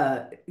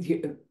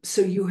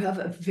so you have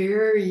a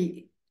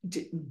very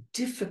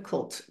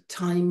difficult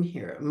time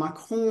here.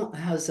 Macron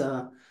has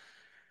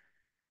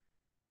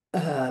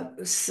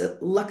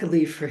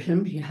luckily for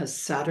him, he has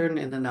Saturn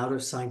in an outer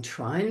sign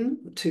trine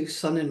to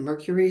Sun and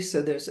Mercury,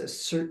 so there's a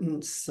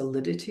certain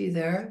solidity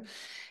there,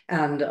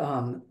 and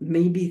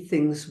maybe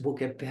things will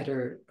get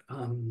better.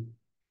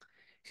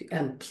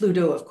 And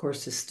Pluto, of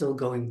course, is still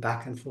going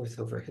back and forth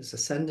over his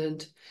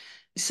ascendant.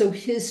 So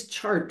his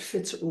chart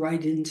fits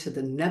right into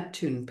the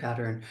Neptune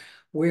pattern,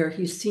 where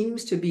he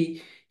seems to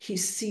be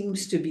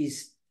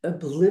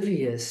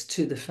oblivious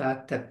to the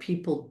fact that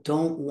people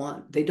don't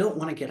want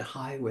to get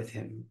high with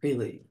him,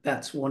 really.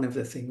 That's one of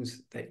the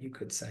things that you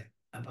could say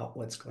about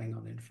what's going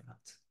on in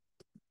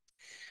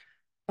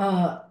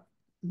France.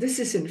 This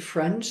is in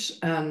French,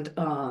 and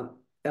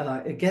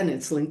again,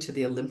 it's linked to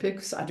the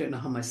Olympics. I don't know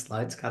how my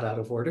slides got out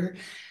of order,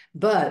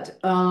 but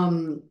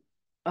I'm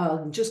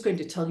just going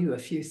to tell you a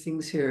few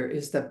things here,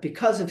 is that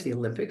because of the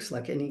Olympics,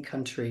 like any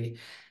country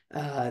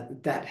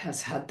that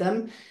has had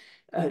them,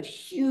 a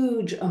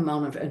huge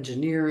amount of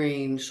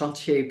engineering,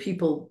 chantier,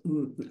 people.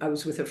 I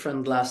was with a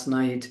friend last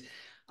night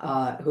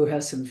who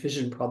has some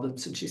vision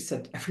problems, and she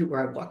said,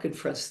 everywhere I walk in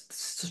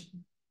France,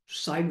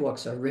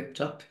 sidewalks are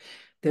ripped up.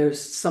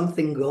 There's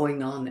something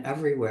going on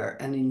everywhere.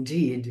 And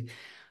indeed,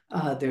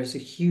 there's a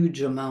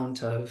huge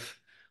amount of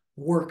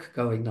work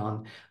going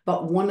on.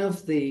 But one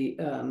of the,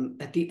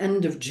 at the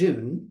end of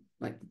June,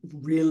 like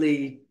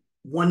really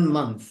 1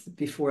 month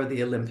before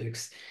the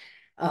Olympics,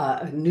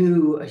 a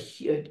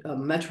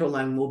metro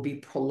line will be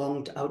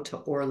prolonged out to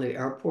Orly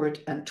Airport,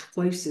 and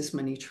twice as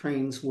many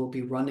trains will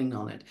be running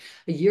on it.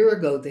 A year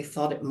ago, they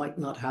thought it might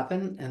not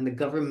happen, and the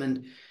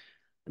government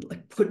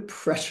like put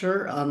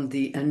pressure on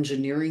the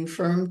engineering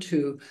firm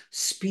to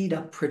speed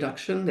up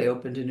production. They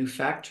opened a new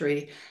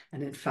factory,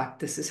 and in fact,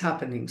 this is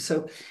happening.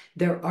 So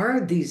there are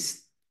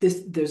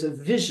there's a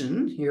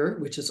vision here,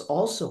 which is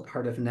also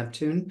part of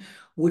Neptune,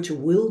 which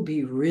will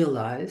be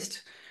realized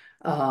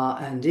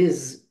and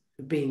is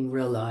being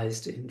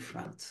realized in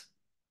France.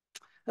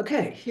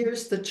 Okay,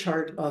 here's the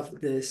chart of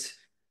this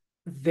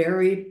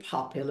very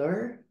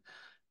popular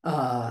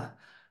uh,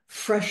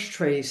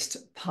 fresh-traced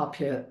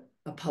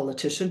a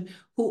politician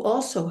who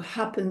also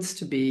happens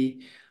to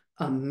be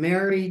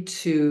married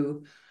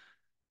to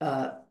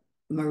uh,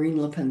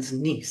 Marine Le Pen's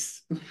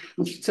niece.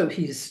 So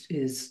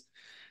his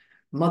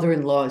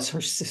mother-in-law is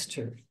her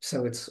sister.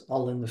 So it's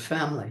all in the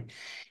family.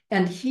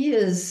 And he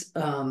is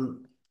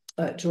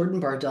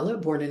Jordan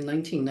Bardella, born in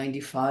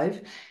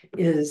 1995,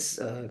 is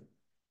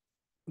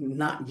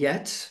not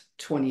yet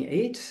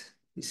 28.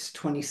 He's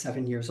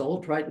 27 years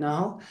old right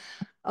now.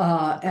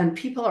 And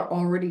people are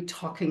already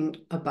talking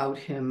about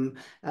him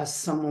as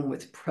someone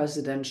with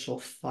presidential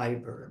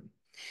fiber.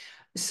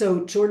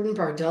 So Jordan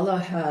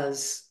Bardella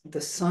has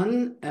the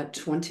sun at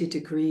 20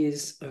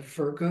 degrees of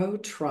Virgo,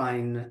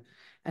 trine,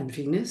 and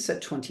Venus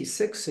at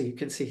 26. So you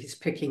can see he's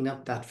picking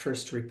up that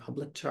first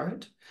Republic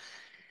chart.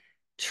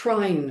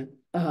 Trine,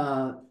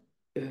 uh,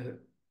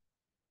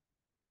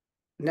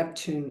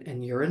 Neptune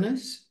and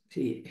Uranus.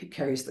 He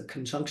carries the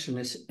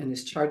conjunction in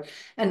his chart.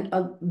 And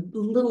a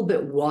little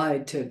bit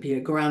wide to be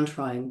a ground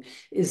trine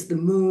is the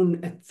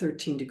moon at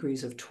 13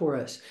 degrees of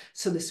Taurus.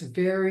 So this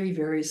very,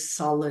 very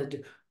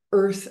solid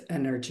earth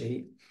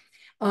energy.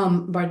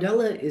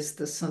 Bardella is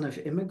the son of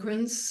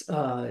immigrants,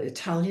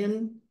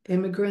 Italian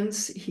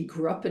immigrants. He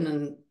grew up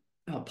in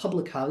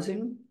public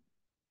housing.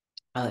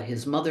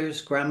 His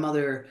mother's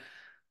grandmother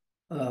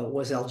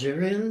was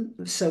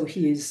Algerian, so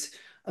he's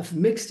of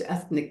mixed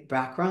ethnic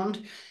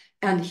background,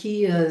 and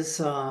he is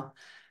a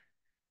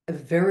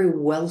very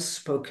well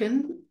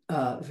spoken,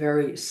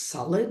 very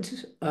solid,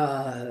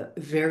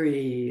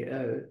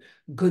 very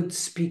good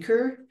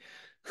speaker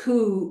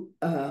who,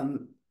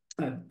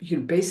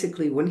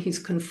 basically, when he's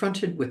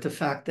confronted with the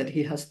fact that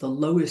he has the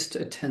lowest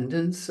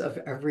attendance of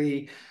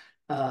any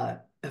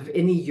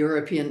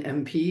European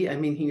MP, I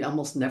mean, he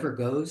almost never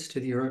goes to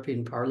the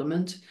European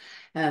Parliament,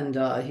 and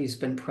he's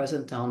been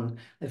present on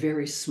a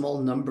very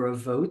small number of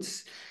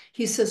votes.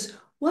 He says,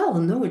 well,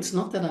 no, it's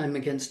not that I'm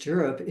against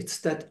Europe. It's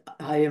that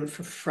I am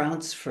for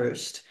France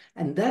first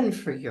and then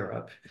for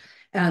Europe.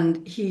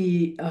 And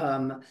he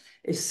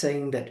is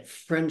saying that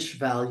French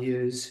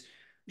values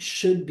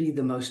should be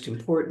the most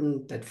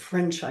important, that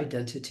French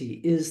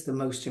identity is the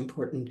most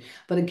important.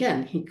 But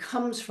again, he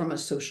comes from a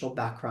social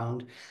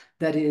background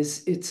that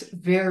is, it's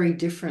very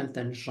different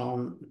than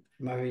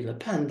Jean-Marie Le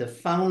Pen, the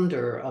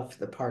founder of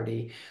the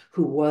party,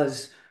 who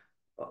was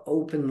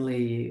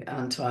openly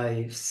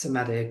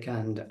anti-Semitic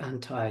and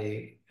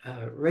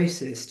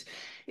anti-racist.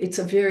 It's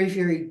a very,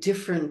 very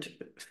different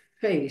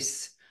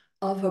face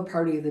of a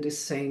party that is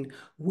saying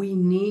we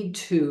need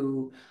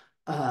to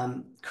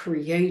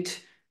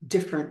create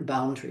different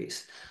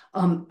boundaries.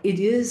 It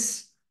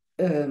is,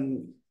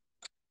 um,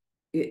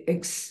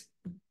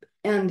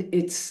 and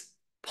it's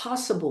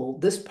possible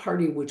this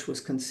party, which was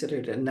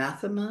considered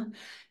anathema,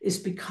 is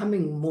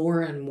becoming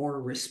more and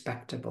more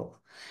respectable.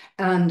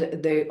 And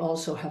they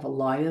also have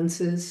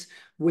alliances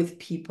with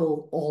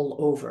people all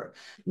over.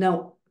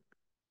 Now,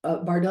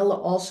 Bardella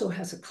also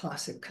has a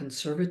classic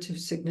conservative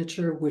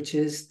signature, which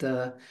is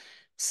the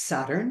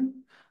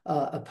Saturn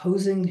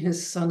opposing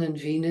his Sun and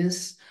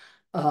Venus,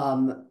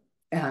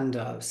 and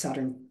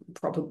Saturn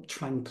probably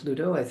trine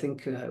Pluto. I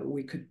think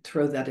we could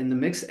throw that in the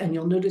mix. And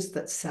you'll notice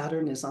that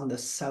Saturn is on the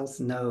south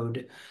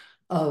node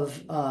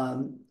of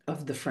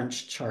the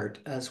French chart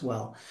as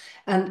well.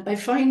 And I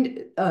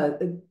find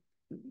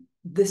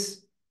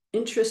this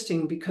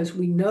interesting because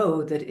we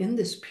know that in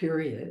this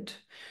period,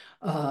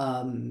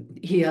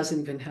 he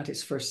hasn't even had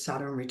his first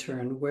Saturn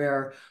return,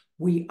 where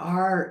we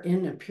are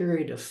in a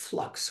period of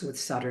flux with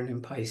Saturn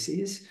in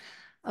Pisces.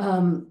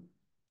 Um,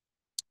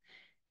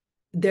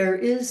 there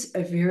is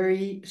a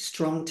very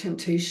strong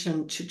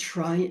temptation to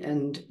try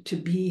and to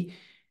be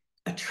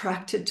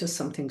attracted to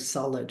something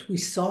solid. We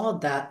saw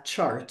that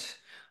chart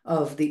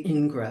of the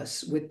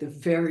ingress with the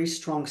very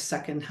strong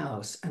second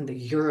house and the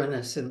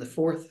Uranus in the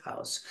fourth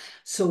house.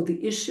 So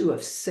the issue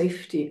of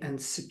safety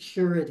and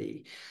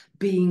security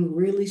being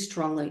really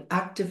strongly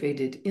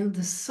activated in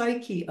the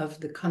psyche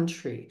of the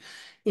country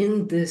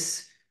in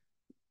this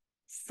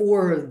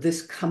for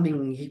this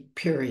coming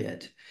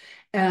period.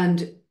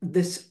 And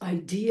this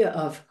idea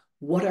of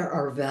what are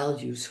our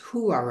values?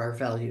 Who are our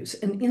values?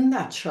 And in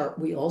that chart,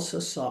 we also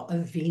saw a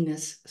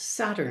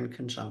Venus-Saturn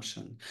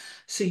conjunction.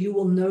 So you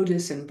will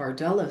notice in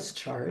Bardella's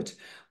chart,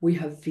 we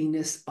have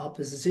Venus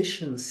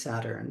opposition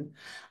Saturn.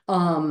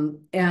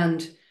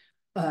 And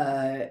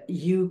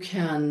you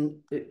can,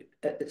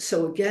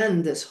 so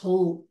again, this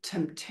whole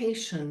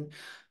temptation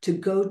to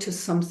go to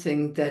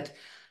something that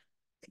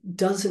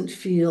doesn't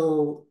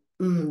feel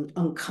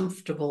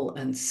uncomfortable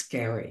and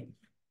scary.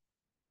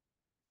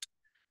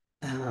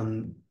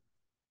 Um,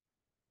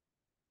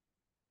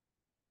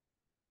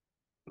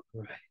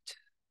 Right.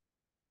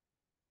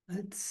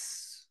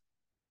 Let's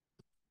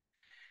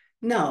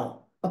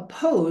now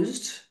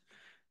opposed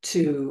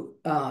to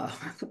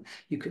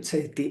you could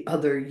say the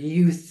other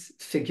youth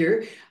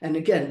figure. And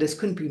again, this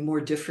couldn't be more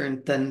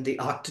different than the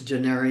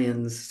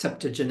octogenarians,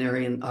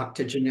 septuagenarian,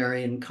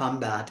 octogenarian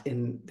combat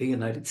in the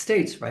United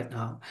States right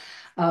now.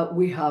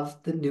 We have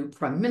the new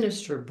prime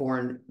minister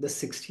born the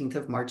 16th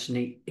of March in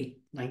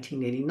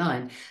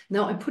 1989.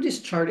 Now, I put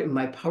his chart in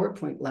my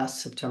PowerPoint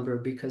last September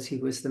because he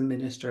was the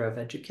Minister of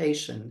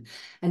Education,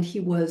 and he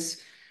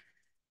was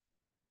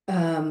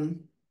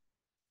um,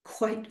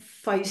 quite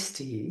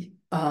feisty.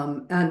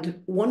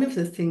 And one of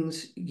the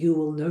things you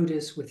will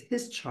notice with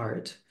his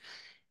chart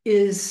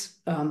is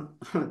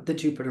the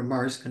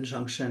Jupiter-Mars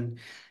conjunction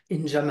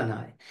in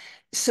Gemini.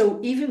 So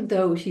even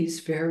though he's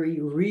very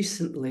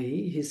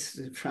recently, he's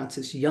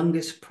France's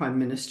youngest prime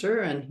minister,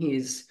 and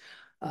he's,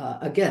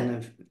 again,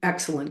 an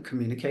excellent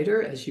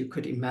communicator, as you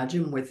could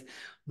imagine, with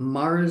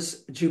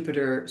Mars,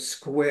 Jupiter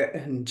square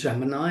and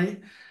Gemini,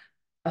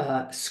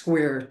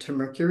 square to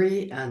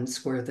Mercury and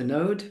square the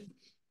node.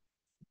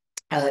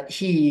 And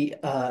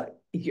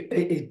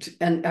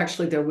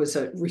actually there was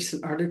a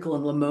recent article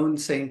in Le Monde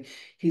saying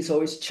he's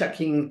always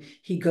checking,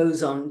 he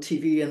goes on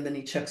TV and then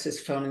he checks his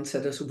phone and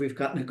says, we've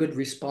gotten a good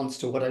response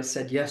to what I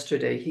said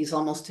yesterday. He's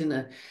almost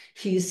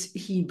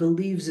he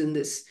believes in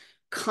this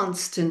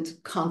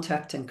constant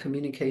contact and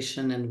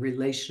communication and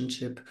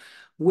relationship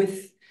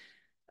with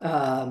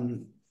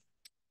um,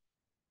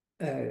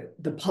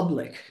 the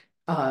public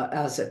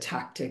as a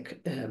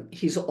tactic.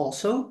 He's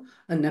also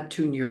a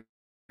Neptune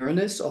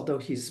Uranus, although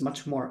he's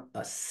much more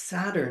a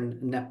Saturn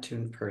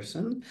Neptune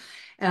person.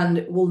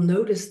 And we'll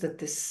notice that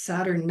this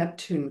Saturn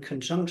Neptune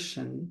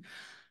conjunction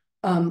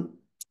um,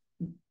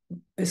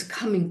 is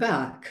coming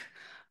back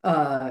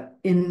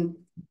in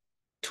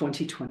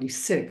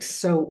 2026.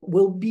 So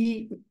we'll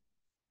be,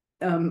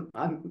 um,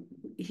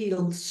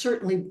 he'll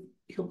certainly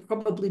he'll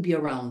probably be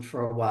around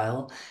for a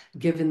while,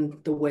 given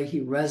the way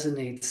he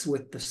resonates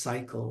with the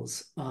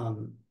cycles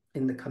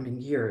in the coming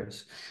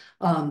years.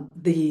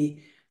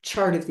 The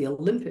chart of the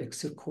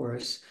Olympics, of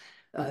course,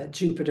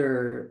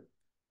 Jupiter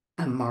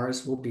and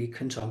Mars will be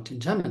conjunct in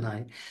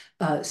Gemini.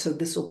 So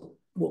this will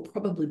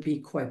probably be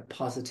quite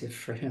positive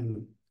for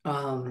him.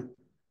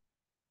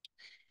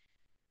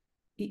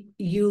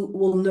 You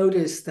will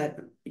notice that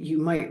you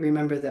might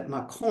remember that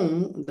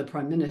Macron, the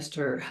prime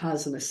minister,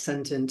 has an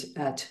ascendant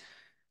at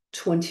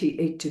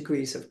 28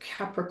 degrees of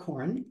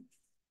Capricorn,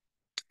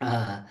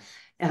 uh,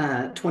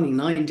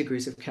 29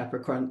 degrees of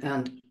Capricorn,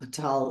 and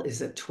Atal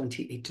is at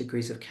 28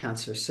 degrees of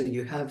Cancer. So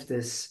you have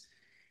this,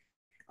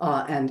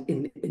 and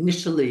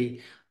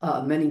initially,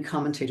 many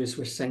commentators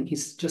were saying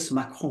he's just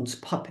Macron's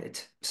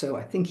puppet. So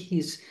I think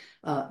he's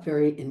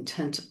very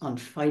intent on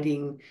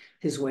fighting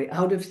his way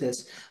out of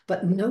this.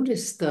 But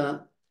notice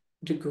the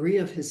degree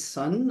of his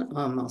sun.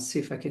 I'll see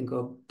if I can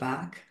go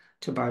back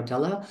to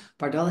Bardella.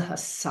 Bardella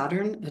has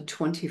Saturn at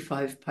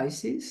 25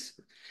 Pisces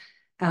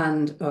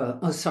and,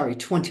 oh, sorry,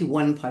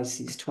 21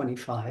 Pisces,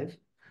 25.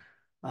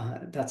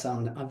 That's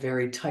on a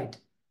very tight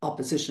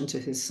opposition to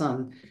his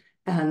sun.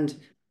 And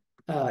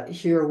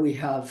here we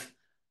have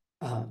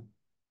Gabriel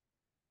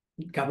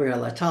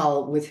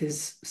Attal with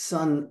his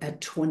sun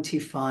at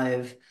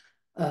 25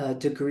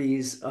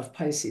 degrees of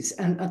Pisces.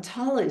 And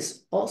Attal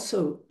is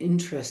also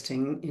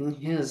interesting in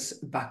his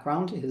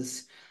background.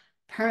 His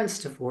parents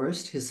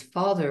divorced. His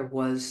father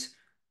was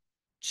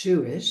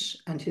Jewish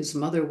and his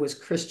mother was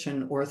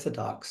Christian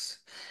Orthodox.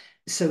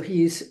 So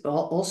he's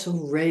also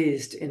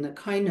raised in a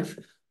kind of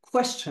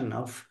question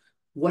of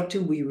what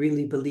do we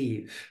really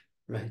believe,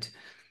 right?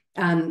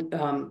 And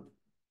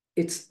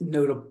it's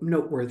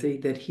noteworthy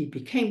that he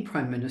became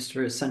prime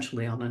minister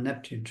essentially on a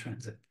Neptune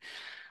transit.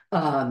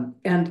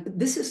 And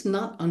this is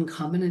not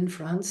uncommon in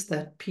France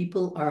that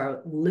people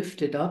are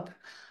lifted up.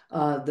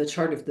 The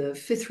chart of the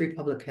Fifth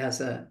Republic has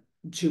a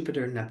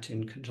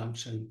Jupiter-Neptune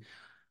conjunction,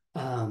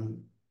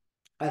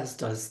 as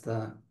does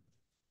the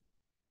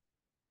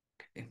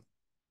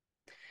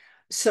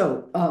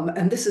So,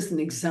 and this is an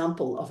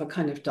example of a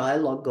kind of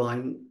dialogue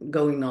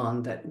going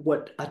on that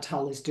what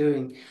Attal is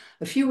doing.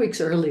 A few weeks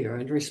earlier,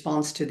 in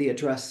response to the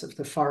address of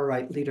the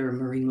far-right leader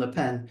Marine Le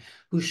Pen,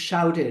 who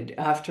shouted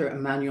after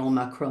Emmanuel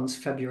Macron's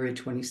February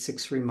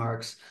 26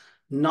 remarks,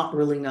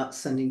 not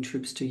sending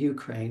troops to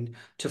Ukraine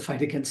to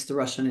fight against the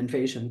Russian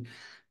invasion,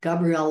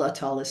 Gabriel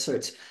Attal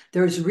asserts,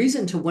 there is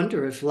reason to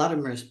wonder if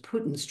Vladimir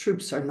Putin's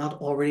troops are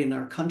not already in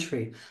our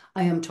country.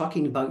 I am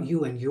talking about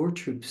you and your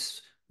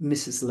troops,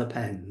 Mrs. Le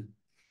Pen.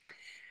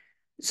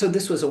 So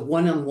this was a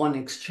one-on-one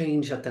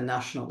exchange at the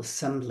National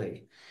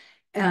Assembly.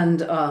 And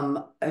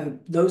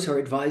those who are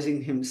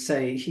advising him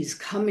say he's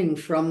coming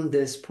from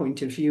this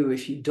point of view.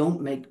 If you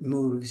don't make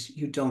moves,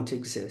 you don't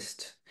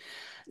exist.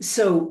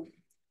 So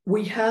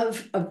we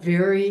have a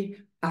very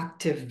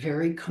active,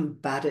 very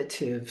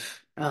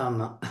combative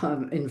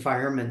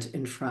environment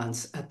in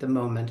France at the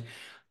moment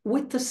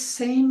with the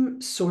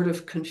same sort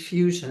of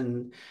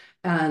confusion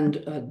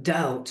and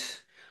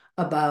doubt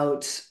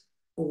about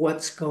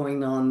what's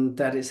going on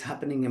that is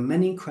happening in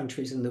many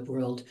countries in the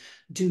world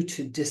due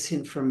to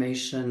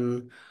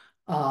disinformation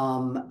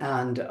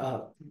and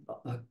uh,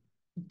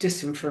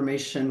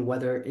 disinformation,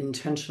 whether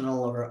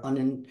intentional or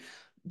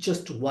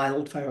just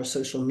wildfire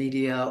social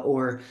media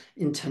or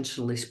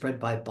intentionally spread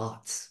by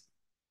bots.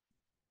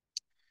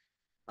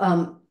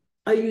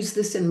 I used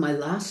this in my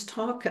last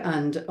talk,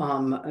 and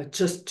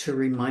just to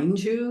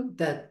remind you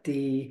that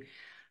the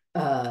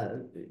uh,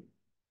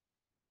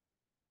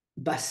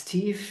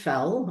 Bastille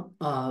fell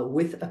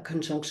with a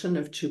conjunction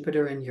of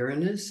Jupiter and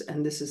Uranus,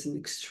 and this is an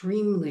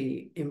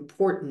extremely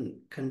important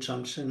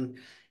conjunction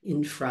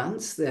in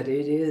France, that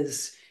it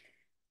is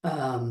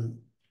um,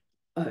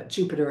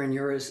 Jupiter and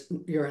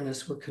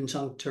Uranus were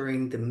conjunct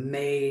during the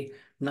May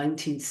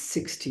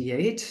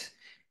 1968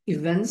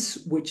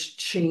 events, which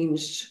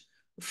changed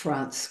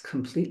France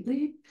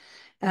completely.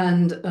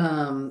 And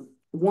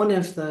one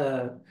of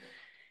the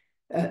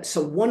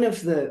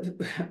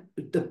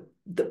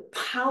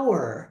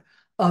power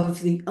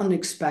of the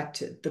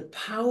unexpected, the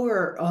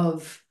power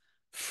of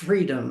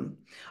freedom.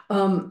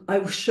 I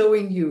was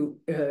showing you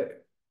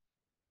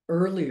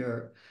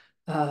earlier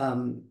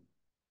um,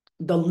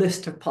 the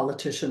list of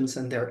politicians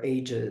and their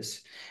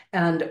ages.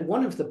 And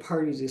one of the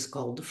parties is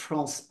called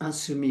France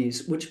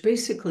Insoumise, which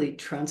basically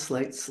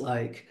translates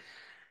like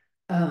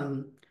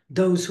um,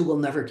 those who will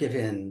never give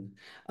in,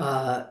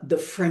 the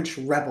French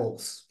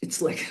rebels.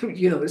 It's like, so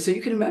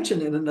you can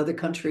imagine in another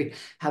country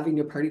having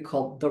a party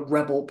called the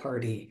Rebel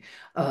Party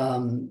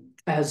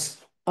as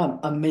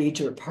a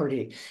major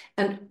party.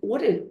 And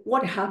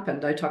what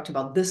happened, I talked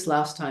about this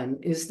last time,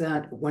 is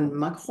that when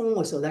Macron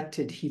was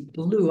elected, he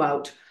blew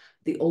out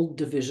the old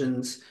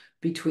divisions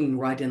between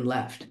right and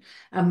left.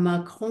 And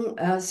Macron,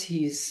 as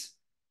his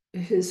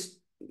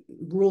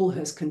rule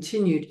has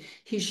continued,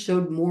 he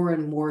showed more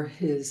and more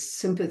his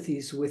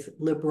sympathies with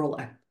liberal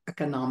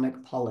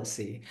economic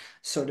policy,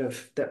 sort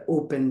of the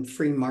open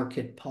free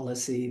market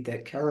policy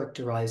that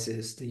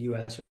characterizes the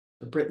US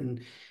or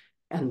Britain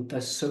and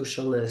the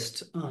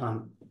socialist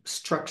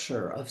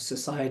structure of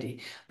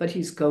society. But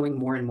he's going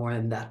more and more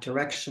in that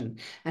direction.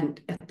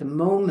 And at the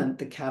moment,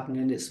 the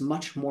cabinet is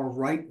much more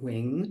right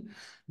wing,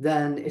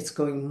 than it's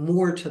going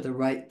more to the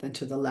right than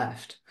to the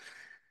left.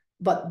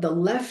 But the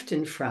left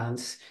in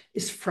France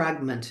is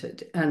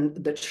fragmented, and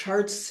the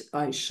charts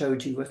I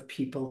showed you of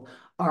people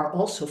are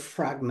also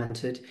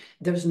fragmented.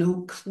 There's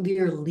no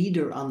clear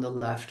leader on the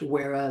left,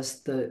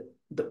 whereas the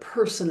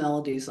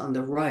personalities on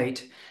the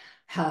right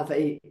have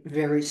a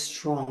very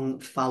strong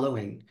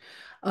following.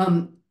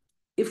 Um,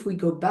 if we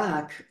go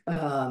back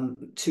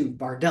to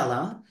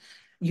Bardella,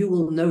 you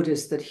will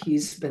notice that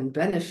he's been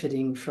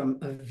benefiting from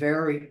a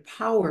very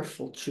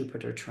powerful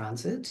Jupiter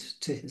transit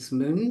to his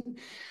moon,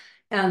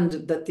 and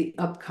that the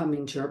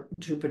upcoming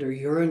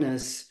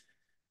Jupiter-Uranus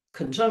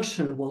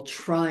conjunction will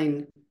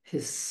trine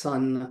his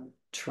Sun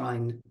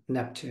trine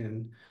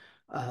Neptune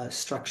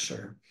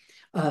structure.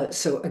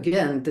 So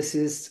again, this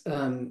is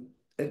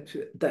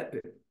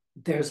that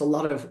there's a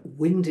lot of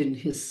wind in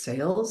his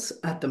sails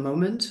at the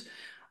moment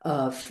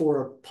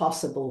for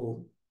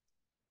possible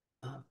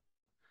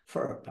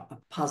for a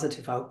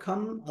positive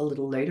outcome a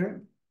little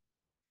later.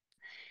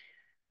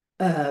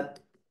 Uh,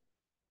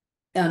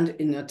 and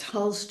in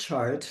Natal's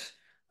chart,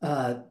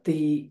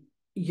 the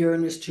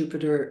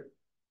Uranus-Jupiter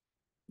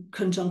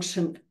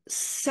conjunction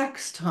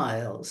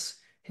sextiles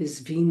his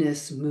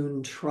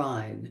Venus-Moon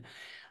trine.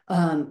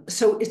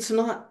 So it's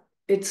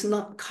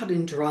not cut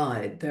and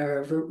dried. There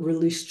are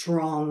really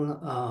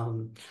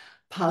strong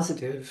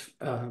positive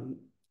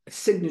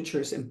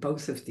signatures in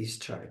both of these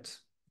charts.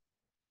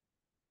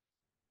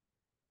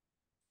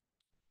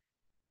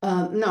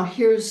 Now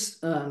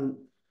here's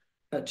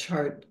a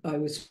chart I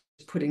was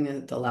putting in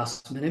at the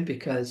last minute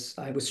because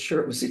I was sure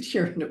it was in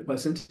here and it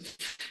wasn't.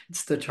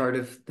 It's the chart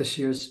of this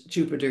year's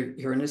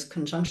Jupiter-Uranus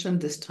conjunction,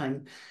 this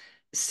time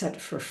set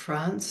for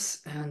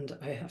France. And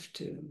I have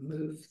to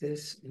move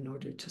this in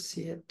order to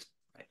see it.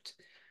 Right.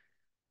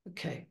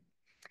 Okay.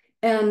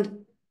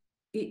 And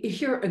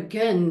here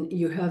again,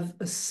 you have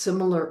a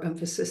similar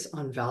emphasis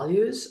on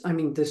values. I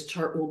mean, this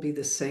chart will be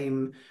the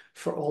same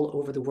for all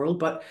over the world,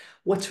 but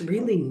what's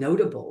really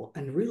notable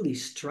and really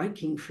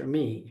striking for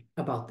me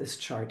about this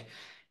chart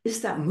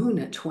is that moon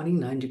at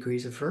 29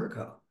 degrees of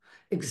Virgo,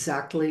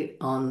 exactly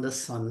on the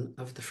sun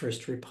of the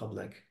First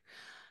Republic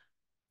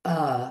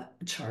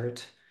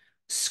chart,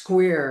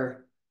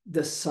 square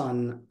the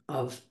sun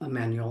of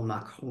Emmanuel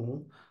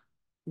Macron,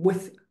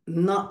 with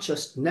not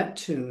just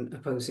Neptune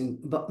opposing,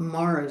 but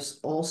Mars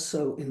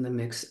also in the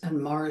mix,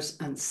 and Mars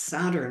and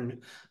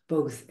Saturn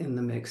both in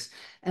the mix.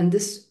 And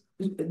this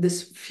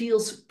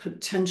feels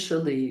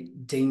potentially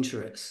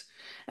dangerous.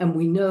 And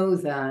we know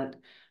that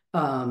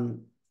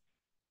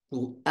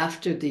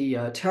after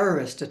the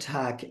terrorist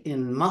attack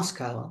in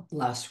Moscow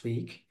last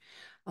week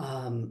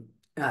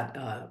at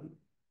a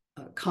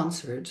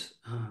concert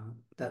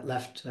that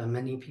left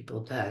many people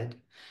dead,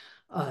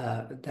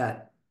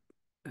 that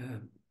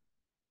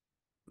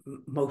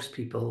most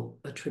people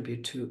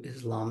attribute to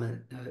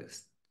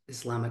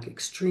Islamic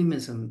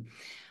extremism.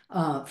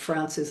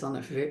 France is on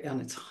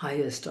its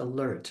highest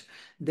alert.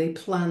 They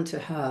plan to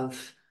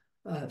have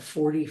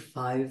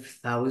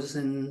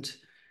 45,000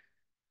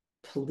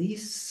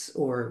 police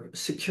or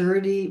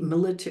security,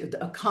 military,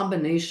 a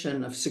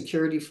combination of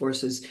security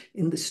forces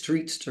in the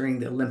streets during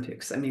the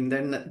Olympics. I mean,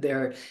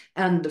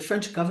 and the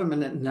French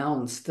government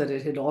announced that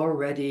it had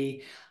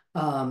already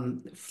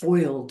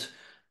foiled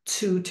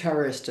two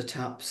terrorist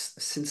attacks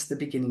since the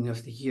beginning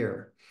of the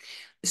year.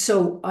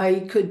 So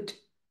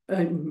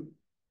um,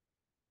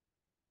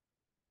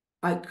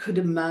 I could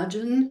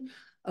imagine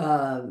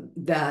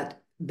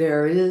that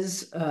there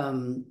is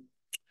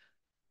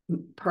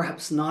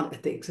perhaps not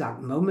at the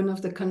exact moment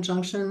of the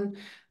conjunction,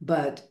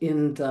 but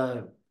in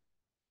the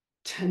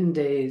 10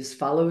 days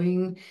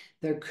following,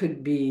 there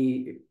could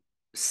be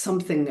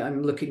something.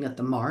 I'm looking at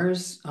the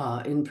Mars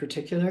in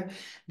particular.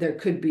 There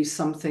could be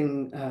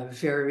something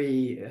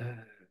very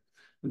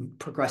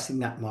progressing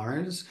that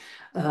Mars.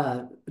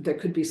 There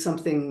could be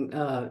something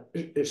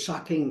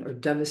shocking or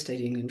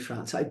devastating in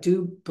France. I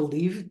do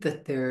believe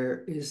that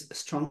there is a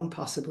strong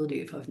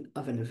possibility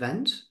of an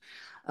event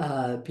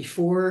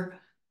before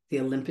the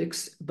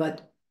Olympics,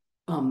 but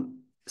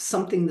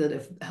something that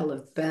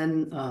have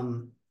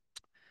been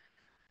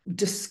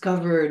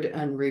discovered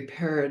and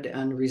repaired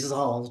and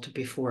resolved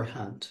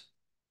beforehand.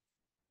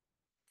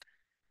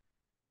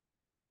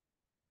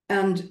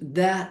 And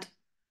that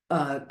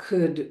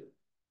could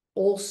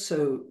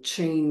also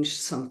change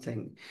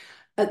something.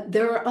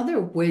 There are other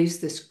ways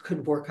this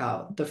could work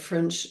out.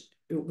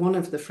 One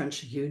of the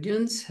French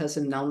unions has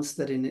announced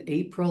that in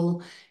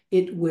April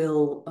it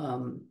will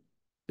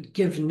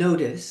give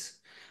notice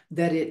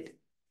that it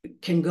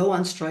can go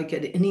on strike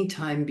at any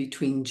time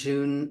between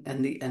June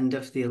and the end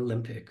of the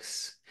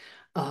Olympics,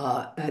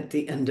 at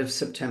the end of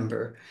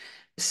September.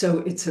 So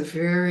it's a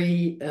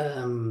very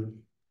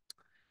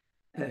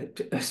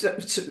so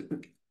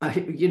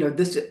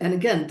this, and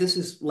again, this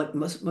is like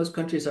most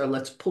countries are.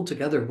 Let's pull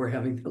together. We're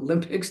having the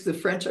Olympics. The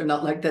French are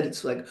not like that.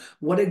 It's like,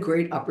 what a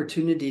great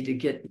opportunity to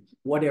get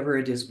whatever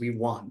it is we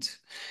want.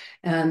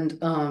 And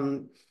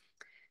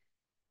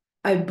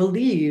I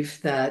believe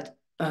that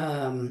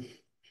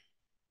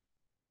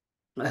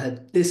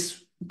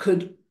this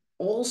could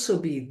also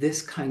be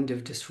this kind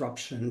of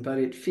disruption, but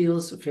it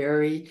feels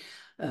very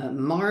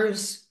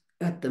Mars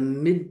at the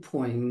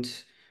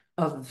midpoint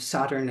of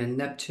Saturn and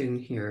Neptune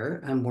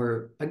here.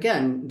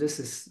 And this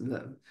is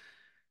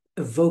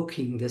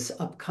evoking this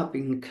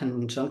upcoming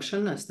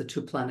conjunction as the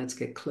two planets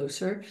get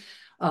closer.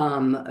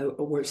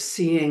 We're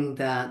seeing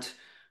that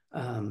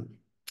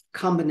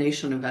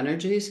combination of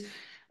energies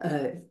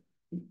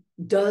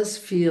does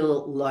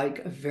feel like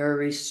a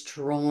very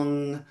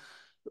strong,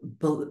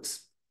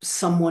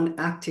 someone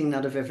acting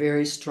out of a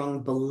very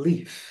strong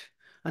belief,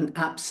 an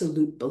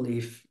absolute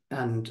belief,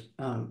 and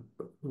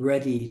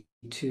ready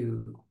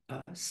to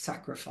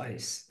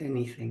sacrifice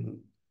anything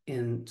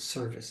in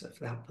service of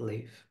that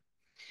belief.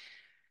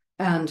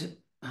 And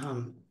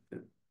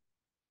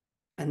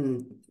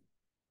and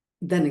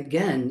then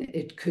again,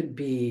 it could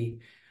be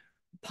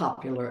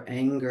popular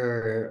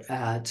anger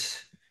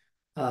at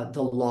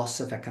the loss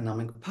of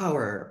economic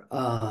power.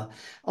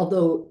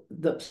 Although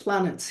the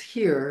planets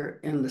here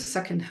in the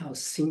second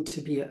house seem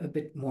to be a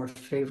bit more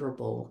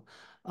favorable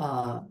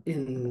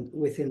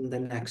within the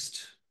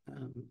next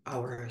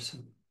hour or so,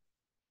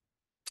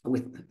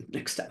 within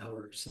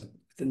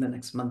the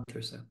next month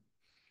or so.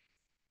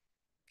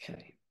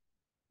 Okay.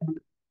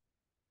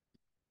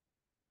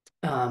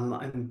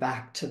 I'm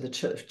back to the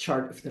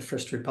chart of the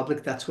First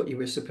Republic. That's what you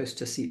were supposed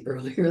to see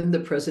earlier in the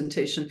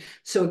presentation.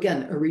 So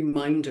again, a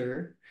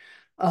reminder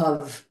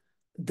of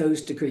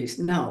those degrees.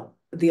 Now,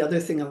 the other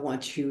thing I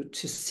want you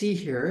to see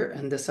here,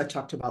 and this I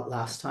talked about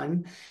last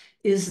time,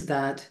 is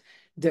that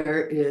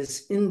there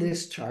is in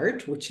this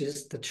chart, which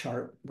is the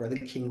chart where the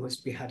king was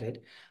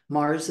beheaded,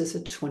 Mars is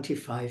at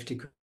 25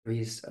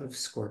 degrees of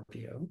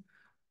Scorpio.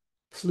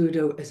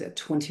 Pluto is at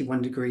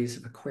 21 degrees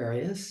of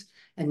Aquarius,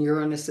 and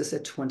Uranus is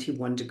at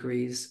 21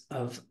 degrees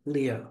of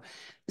Leo.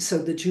 So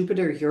the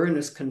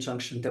Jupiter-Uranus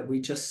conjunction that we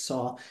just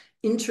saw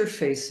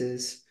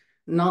interfaces,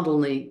 not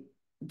only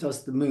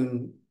does the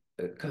moon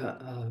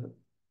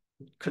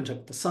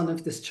conjunct the sun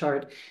of this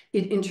chart,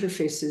 it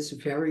interfaces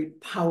very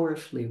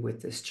powerfully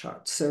with this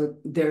chart. So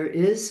there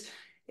is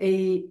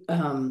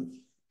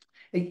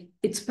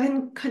it's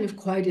been kind of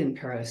quiet in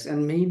Paris,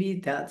 and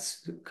maybe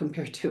that's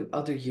compared to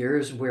other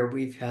years where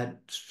we've had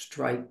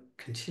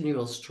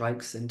continual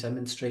strikes and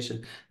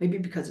demonstration, maybe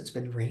because it's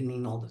been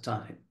raining all the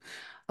time.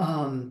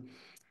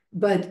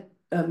 But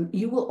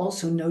you will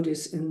also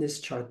notice in this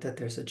chart that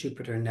there's a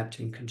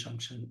Jupiter-Neptune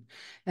conjunction.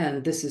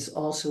 And this is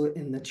also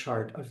in the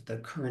chart of the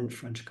current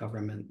French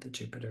government, the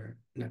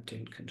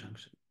Jupiter-Neptune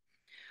conjunction.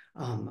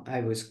 I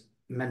was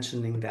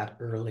mentioning that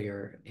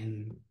earlier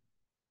in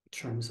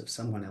terms of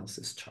someone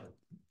else's chart,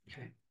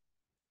 okay,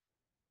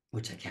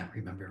 which I can't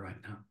remember right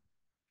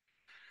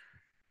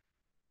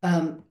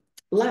now.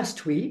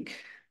 Last week,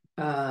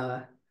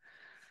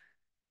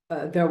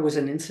 there was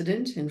an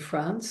incident in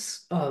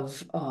France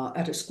of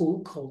at a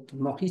school called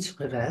Maurice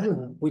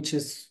Revel, which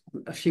is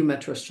a few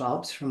metro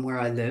stops from where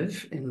I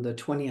live in the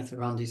 20th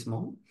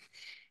arrondissement.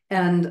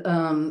 And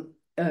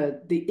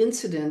the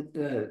incident,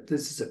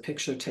 this is a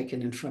picture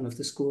taken in front of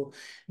the school.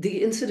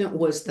 The incident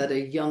was that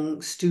a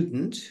young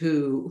student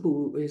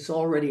who is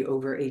already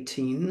over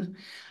 18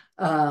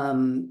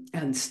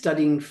 and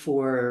studying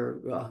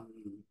for,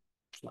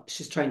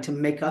 she's trying to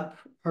make up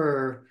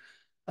her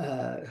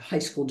high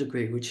school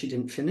degree, which she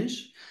didn't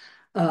finish.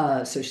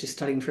 So she's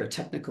studying for a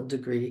technical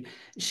degree.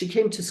 She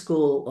came to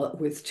school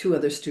with two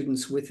other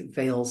students with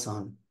veils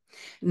on.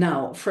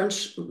 Now,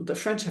 the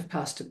French have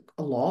passed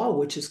a law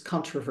which is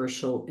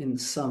controversial in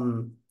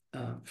some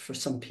for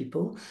some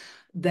people,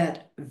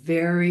 that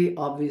very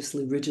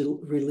obviously rigid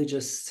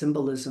religious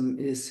symbolism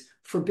is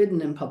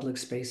forbidden in public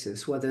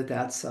spaces, whether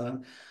that's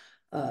a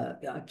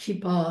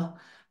kippah,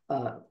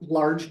 a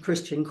large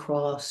Christian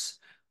cross,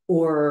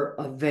 or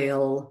a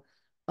veil,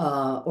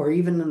 or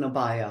even an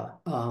abaya,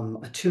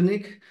 a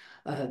tunic.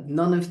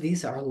 None of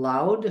these are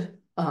allowed,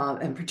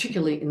 and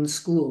particularly in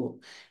school.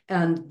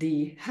 And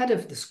the head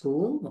of the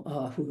school,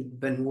 who had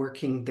been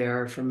working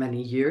there for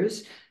many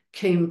years,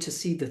 came to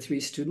see the three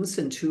students,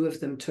 and two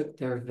of them took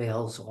their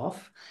veils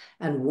off,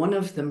 and one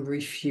of them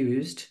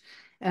refused.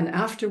 And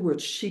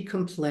afterwards, she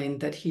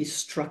complained that he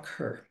struck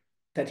her,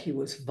 that he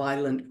was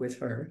violent with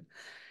her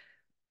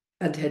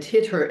and had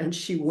hit her. And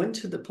she went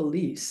to the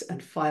police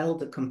and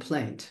filed a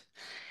complaint.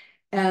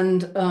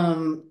 And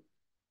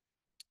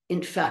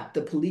in fact,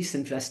 the police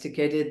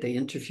investigated, they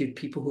interviewed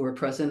people who were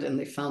present, and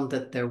they found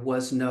that there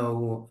was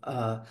no,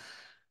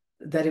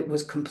 that it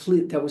was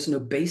complete, there was no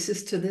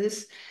basis to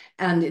this.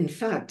 And in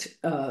fact,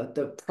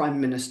 the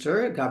Prime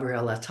Minister,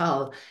 Gabriel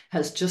Attal,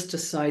 has just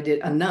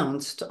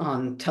announced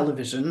on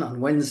television on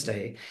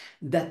Wednesday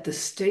that the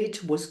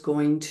state was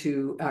going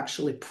to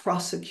actually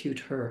prosecute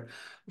her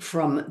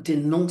from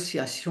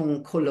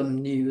dénonciation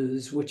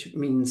calomnieuse, which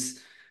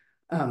means,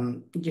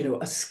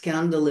 a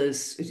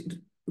scandalous,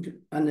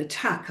 an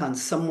attack on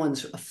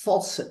a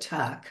false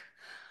attack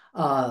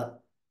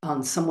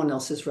on someone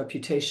else's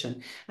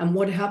reputation. And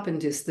what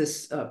happened is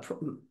this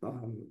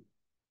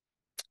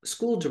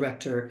school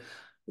director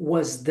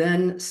was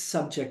then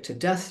subject to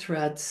death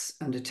threats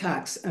and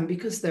attacks. And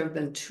because there have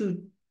been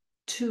two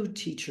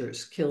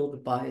teachers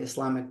killed by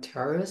Islamic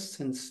terrorists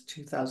since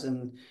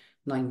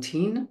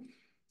 2019,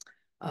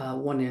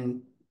 one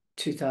in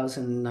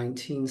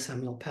 2019,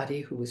 Samuel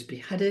Paty, who was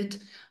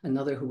beheaded,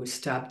 another who was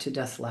stabbed to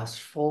death last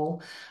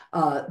fall.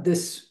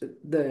 This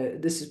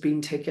is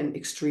being taken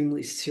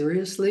extremely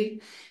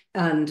seriously.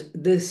 And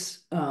this,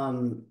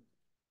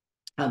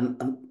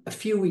 a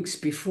few weeks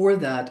before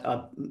that,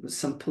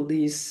 some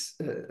police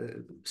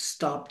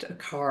stopped a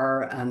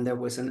car, and there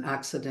was an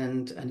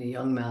accident and a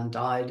young man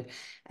died.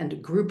 And a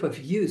group of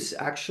youths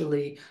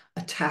actually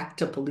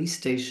attacked a police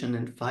station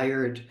and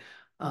fired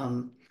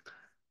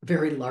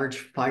very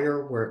large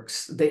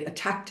fireworks. They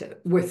attacked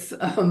it with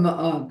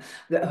a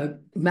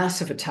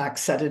massive attack,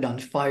 set it on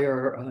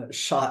fire,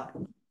 shot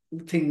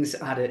things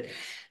at it.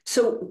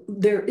 So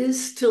there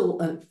is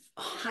still a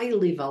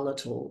highly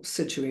volatile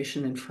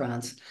situation in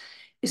France,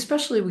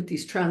 especially with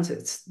these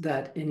transits,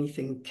 that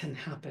anything can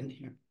happen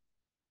here.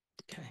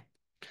 Okay.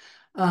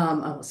 I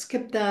will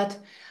skip that.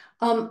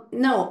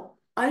 Now,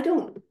 I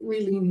don't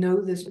really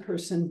know this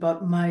person,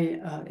 but my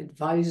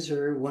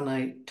advisor, when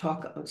I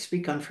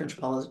speak on French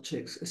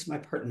politics, is my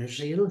partner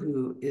Gilles,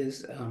 who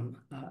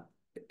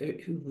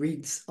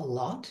reads a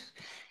lot.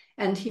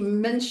 And he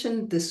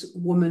mentioned this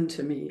woman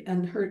to me,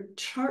 and her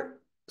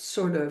chart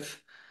sort of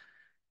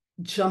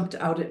jumped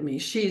out at me.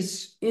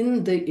 She's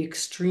in the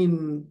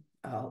extreme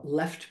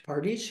left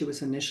party. She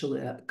was initially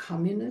a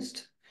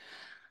communist.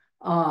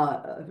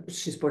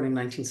 She's born in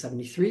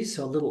 1973,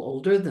 so a little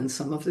older than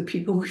some of the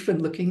people we've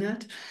been looking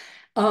at.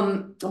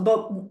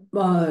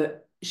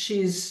 But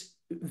she's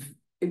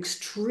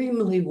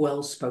extremely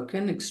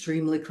well-spoken,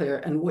 extremely clear.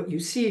 And what you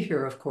see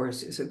here, of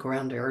course, is a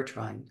ground air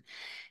trine.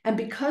 And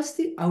because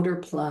the outer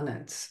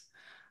planets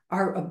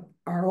are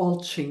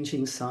all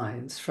changing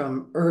signs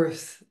from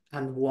earth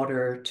and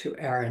water to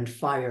air and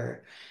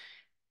fire,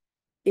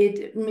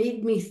 it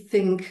made me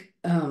think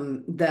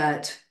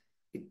that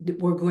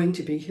we're going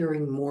to be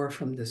hearing more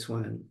from this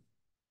woman.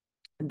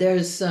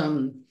 There's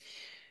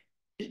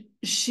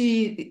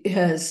she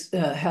has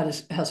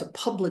has a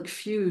public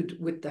feud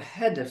with the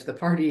head of the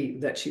party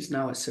that she's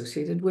now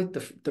associated with,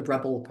 the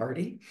Rebel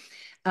Party,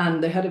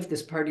 and the head of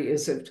this party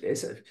is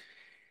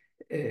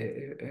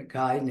a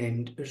guy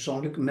named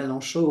Jean-Luc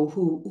Mélenchon,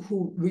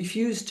 who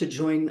refused to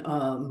join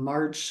a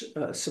march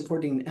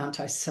supporting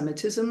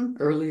anti-Semitism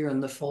earlier in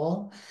the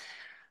fall.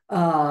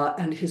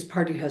 And his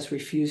party has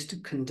refused to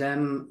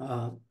condemn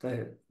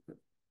the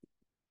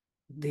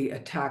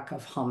attack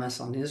of Hamas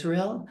on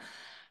Israel.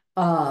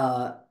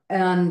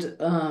 And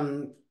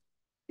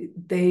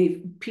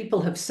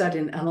people have said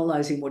in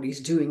analyzing what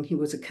he's doing, he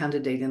was a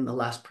candidate in the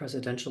last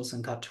presidentials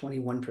and got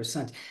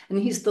 21%. And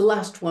he's the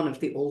last one of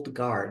the old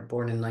guard,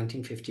 born in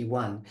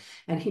 1951.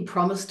 And he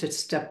promised to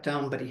step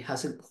down, but he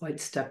hasn't quite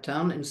stepped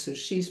down. And so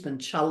she's been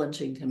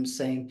challenging him,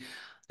 saying,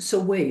 so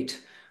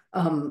wait,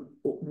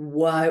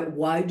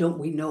 why don't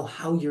we know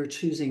how you're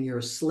choosing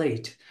your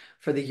slate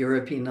for the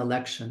European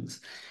elections?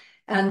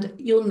 And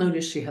you'll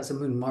notice she has a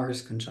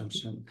Moon-Mars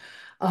conjunction.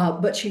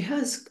 But she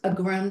has a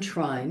grand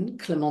trine,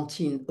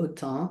 Clémentine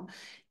Autain,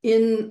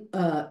 in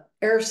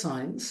air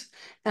signs.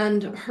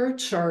 And her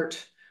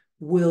chart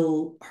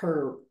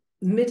her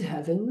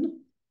midheaven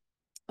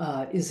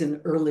is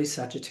in early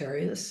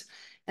Sagittarius.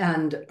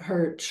 And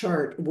her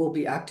chart will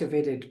be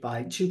activated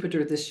by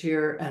Jupiter this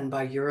year and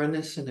by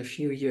Uranus in a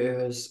few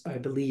years, I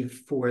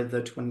believe, for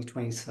the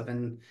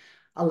 2027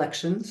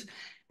 elections.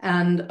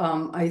 And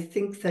I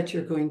think that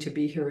you're going to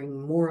be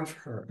hearing more of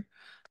her.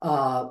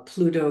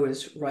 Pluto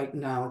is right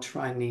now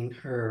trining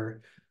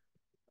her,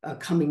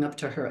 coming up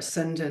to her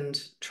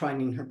ascendant,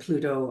 trining her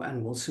Pluto,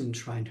 and will soon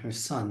trine her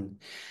Sun.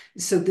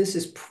 So this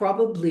is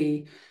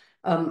probably,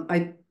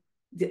 I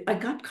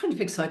got kind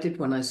of excited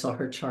when I saw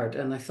her chart,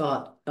 and I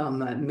thought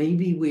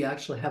maybe we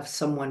actually have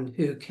someone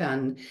who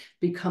can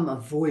become a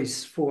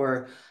voice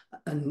for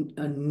a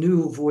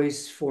new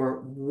voice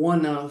for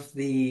one of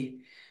the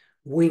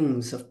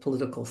wings of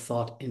political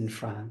thought in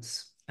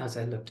France as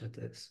I looked at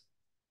this.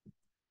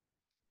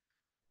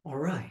 All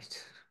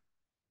right.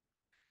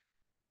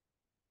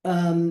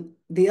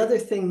 The other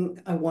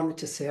thing I wanted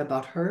to say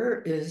about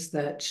her is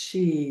that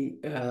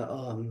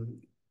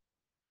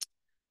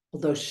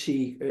although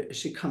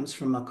she comes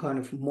from a kind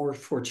of more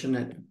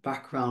fortunate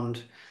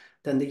background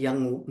than the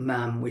young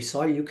man we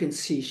saw, you can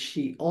see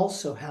she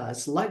also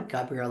has, like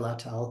Gabrielle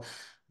Attal,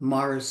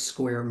 Mars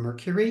square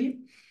Mercury.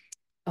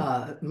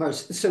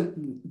 Mars. So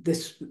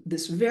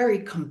this very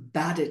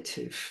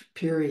combative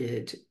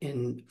period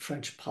in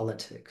French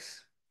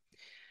politics.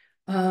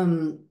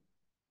 And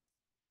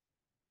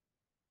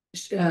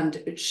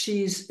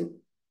she's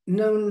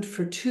known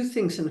for two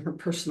things in her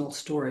personal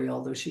story,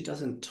 although she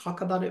doesn't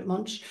talk about it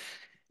much.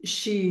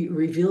 She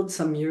revealed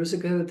some years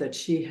ago that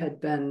she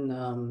had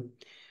been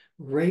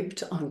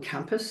raped on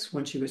campus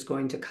when she was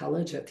going to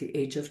college at the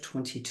age of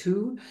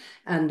 22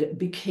 and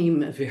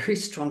became a very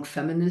strong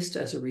feminist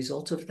as a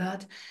result of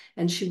that.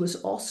 And she was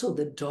also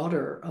the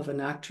daughter of an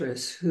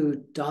actress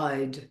who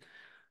died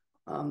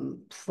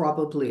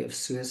probably of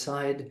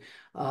suicide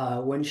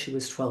when she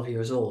was 12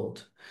 years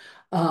old.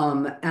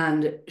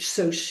 And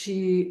so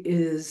she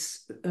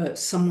is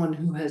someone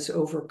who has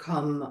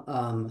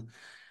overcome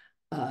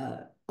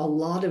a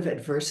lot of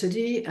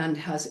adversity and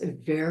has a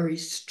very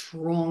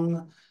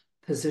strong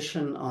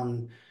position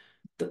on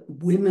the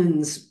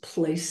women's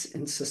place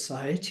in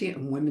society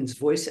and women's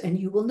voice. And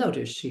you will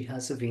notice she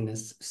has a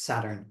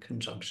Venus-Saturn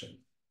conjunction.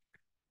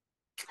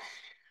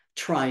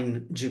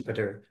 Trine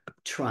Jupiter,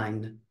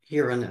 trine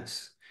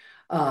Uranus.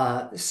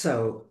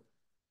 So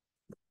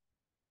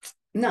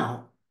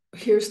now,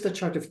 here's the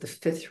chart of the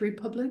Fifth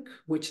Republic,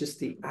 which is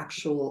the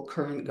actual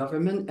current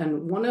government.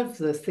 And one of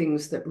the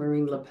things that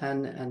Marine Le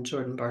Pen and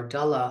Jordan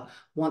Bardella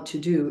want to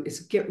do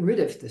is get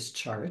rid of this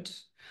chart.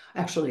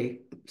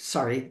 Actually,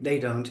 sorry, they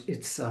don't.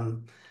 It's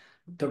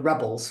the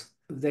rebels.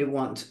 They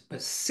want a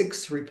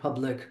sixth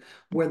republic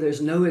where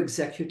there's no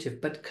executive,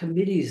 but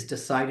committees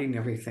deciding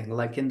everything,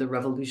 like in the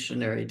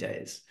revolutionary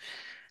days.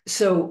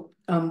 So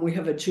we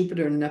have a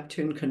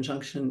Jupiter-Neptune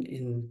conjunction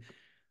in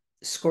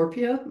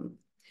Scorpio.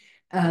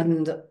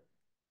 And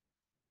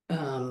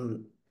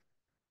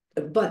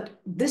but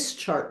this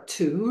chart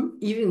too,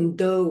 even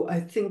though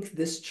I think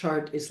this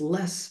chart is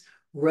less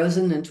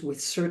resonant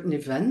with certain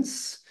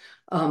events,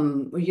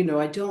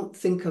 I don't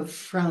think of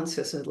France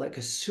as like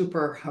a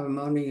super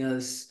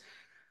harmonious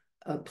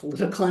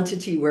political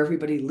entity where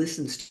everybody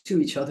listens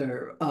to each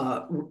other,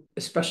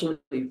 especially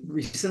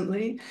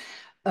recently.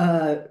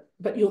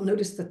 But you'll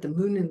notice that the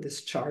moon in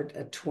this chart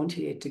at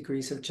 28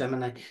 degrees of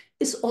Gemini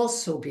is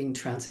also being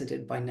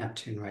transited by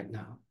Neptune right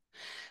now.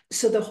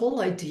 So the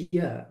whole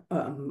idea,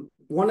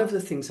 one of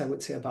the things I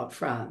would say about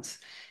France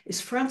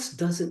is France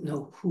doesn't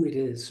know who it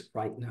is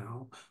right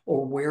now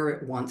or where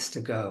it wants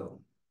to go.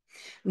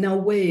 Now,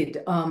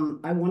 Wade,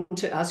 I want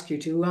to ask you,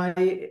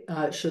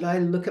 should I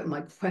look at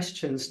my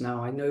questions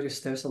now? I notice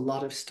there's a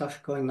lot of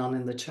stuff going on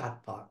in the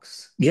chat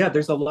box. Yeah,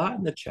 there's a lot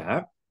in the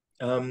chat.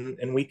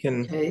 And we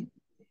can Okay.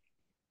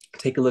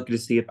 take a look to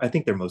see if I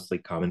think they're mostly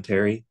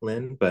commentary,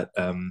 Lynn, but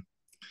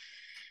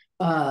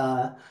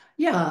Uh,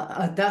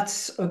 yeah,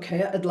 that's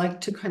okay. I'd like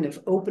to kind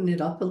of open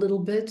it up a little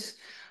bit.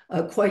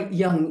 Quite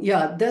young.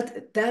 Yeah,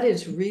 that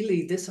is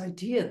really this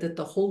idea that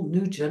the whole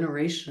new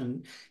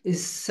generation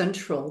is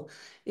central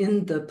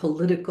in the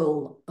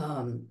political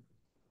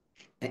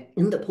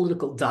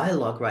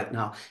dialogue right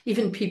now.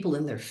 Even people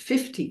in their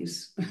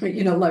 50s,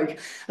 like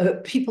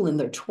people in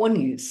their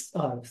 20s,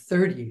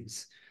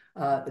 30s,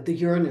 the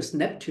Uranus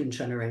Neptune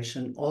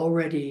generation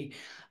already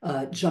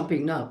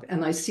jumping up.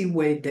 And I see,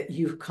 Wade, that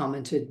you've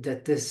commented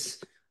that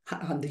this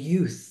on the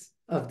youth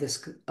of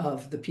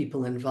the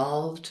people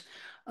involved.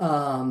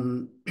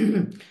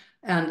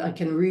 And I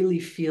can really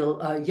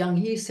feel, Yang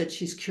Yi said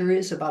she's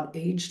curious about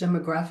age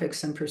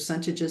demographics and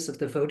percentages of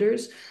the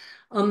voters.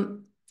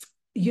 Um,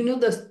 you know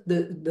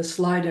the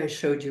slide I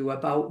showed you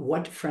about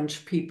what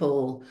French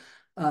people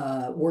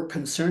were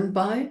concerned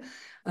by?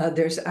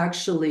 There's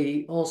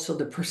actually also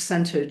the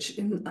percentage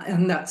in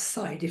that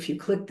site. If you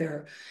click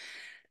there,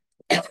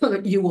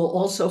 you will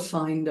also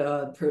find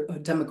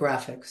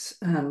demographics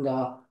and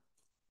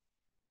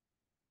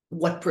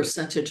what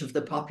percentage of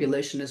the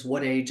population is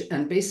what age.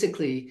 And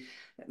basically,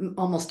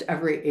 almost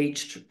every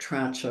age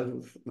tranche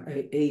of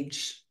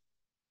age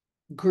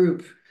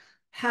group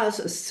has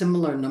a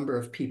similar number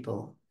of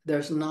people.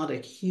 There's not a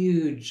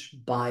huge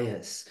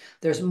bias.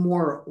 There's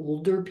more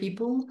older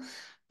people,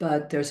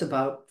 but there's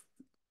about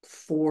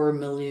 4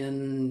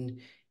 million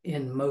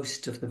in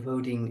most of the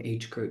voting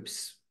age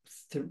groups,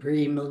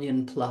 3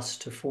 million plus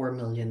to 4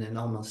 million in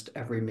almost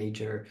every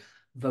major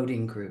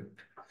voting group.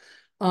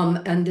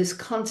 And this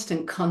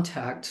constant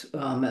contact,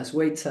 as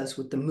Wade says,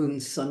 with the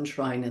moon's sun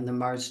trine and the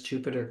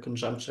Mars-Jupiter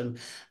conjunction,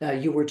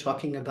 you were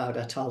talking about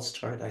Attal's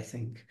chart, I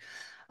think.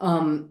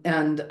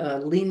 And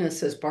Lena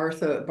says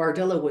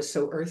Bardella was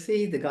so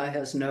earthy. This guy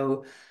has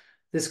no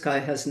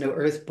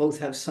earth. Both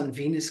have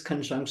Sun-Venus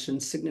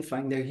conjunctions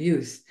signifying their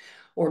youth,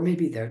 or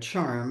maybe their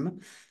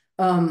charm.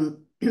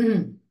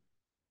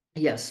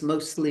 Yes,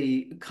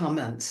 mostly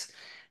comments.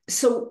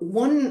 So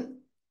one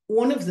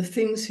of the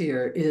things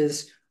here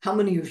is how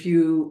many of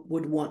you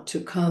would want to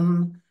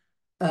come?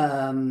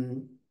 How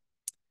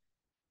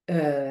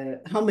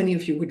many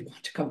of you would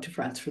want to come to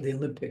France for the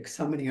Olympics?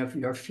 How many of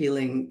you are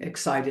feeling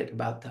excited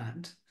about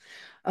that?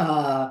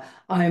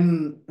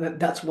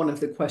 That's one of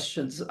the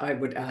questions I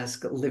would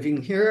ask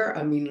living here.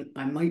 I mean,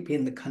 I might be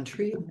in the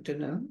country, I don't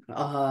know.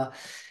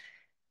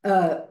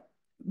 Uh,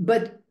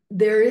 but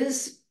there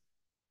is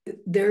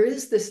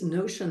this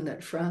notion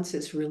that France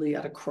is really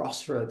at a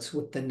crossroads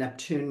with the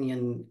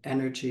Neptunian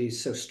energy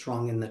so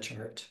strong in the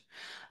chart.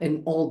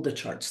 In all the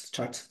charts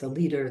of the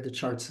leader, the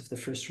charts of the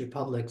First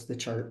Republic,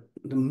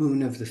 the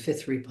moon of the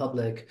Fifth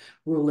Republic,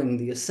 ruling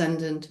the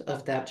ascendant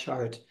of that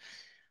chart.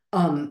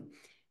 Um,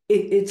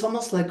 it's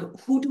almost like,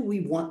 who do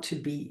we want to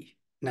be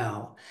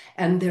now?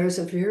 And there's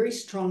a very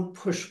strong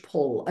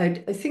push-pull. I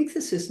think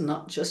this is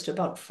not just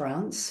about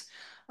France.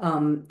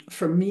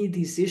 For me,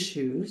 these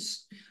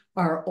issues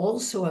are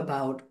also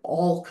about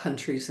all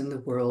countries in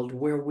the world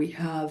where we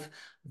have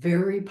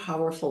very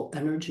powerful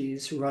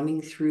energies running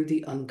through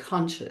the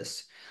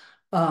unconscious,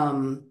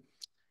 um,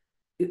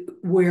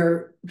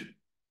 where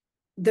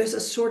there's a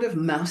sort of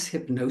mass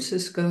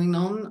hypnosis going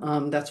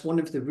on. That's one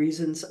of the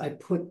reasons I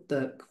put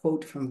the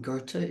quote from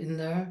Goethe in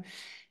there,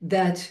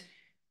 that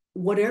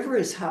whatever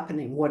is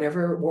happening,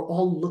 whatever, we're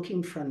all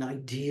looking for an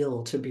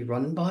ideal to be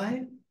run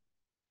by,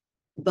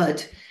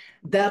 but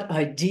that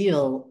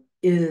ideal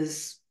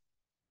is,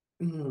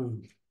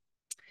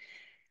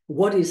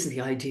 what is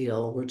the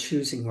ideal we're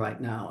choosing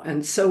right now?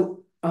 And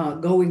so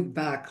going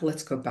back,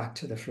 let's go back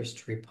to the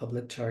First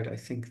Republic chart. I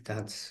think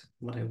that's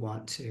what I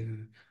want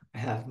to. I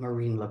have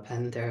Marine Le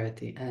Pen there at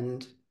the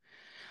end.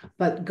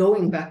 But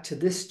going back to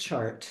this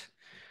chart,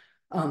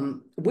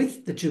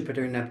 with the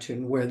Jupiter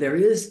Neptune, where there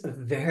is a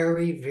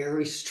very,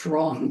 very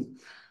strong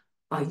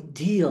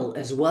ideal,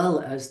 as well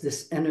as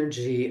this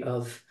energy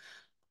of,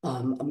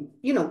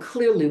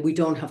 clearly we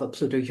don't have a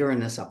Pluto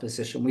Uranus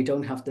opposition. We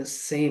don't have the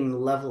same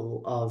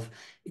level of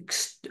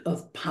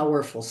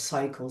powerful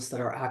cycles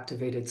that are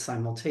activated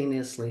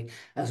simultaneously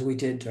as we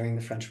did during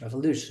the French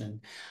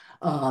Revolution.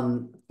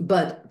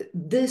 But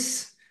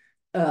this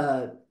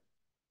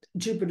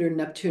Jupiter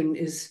Neptune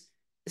is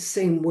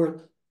saying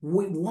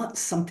we want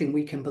something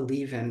we can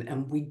believe in,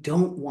 and we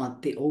don't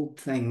want the old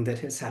thing that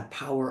has had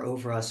power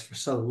over us for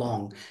so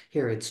long.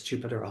 Here it's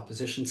Jupiter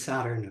opposition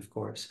Saturn, of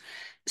course.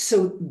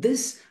 So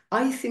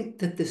I think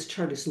that this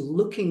chart is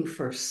looking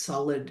for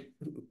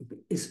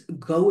is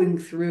going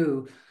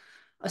through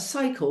a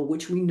cycle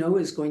which we know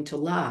is going to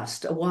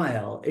last a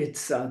while.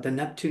 It's the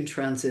Neptune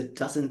transit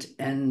doesn't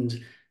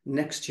end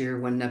next year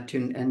when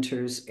Neptune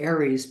enters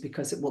Aries,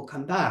 because it will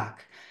come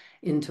back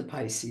into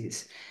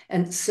Pisces.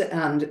 And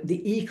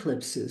the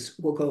eclipses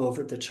will go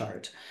over the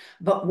chart.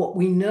 But what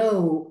we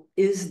know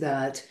is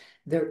that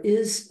there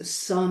is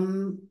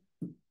some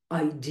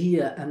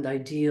idea and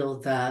ideal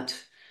that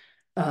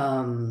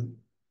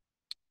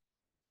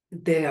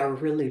they are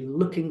really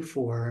looking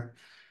for,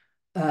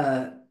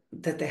 that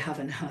they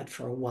haven't had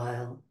for a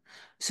while.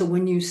 So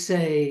when you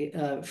say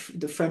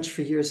the French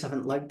for years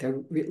haven't liked their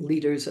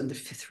leaders, and the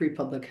Fifth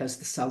Republic has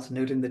the South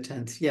Node in the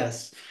 10th,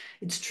 yes,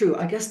 it's true.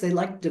 I guess they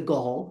liked de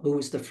Gaulle, who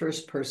was the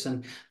first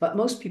person, but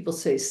most people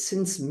say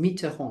since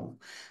Mitterrand,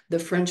 the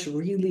French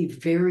really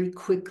very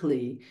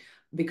quickly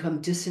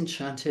become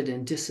disenchanted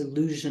and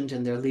disillusioned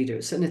in their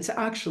leaders. And it's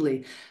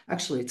actually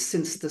it's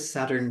since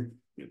the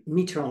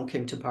Mitterrand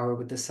came to power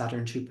with the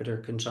Saturn-Jupiter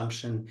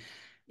conjunction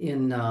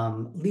in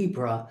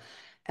Libra.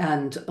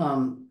 And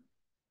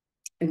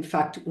in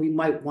fact, we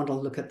might want to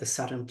look at the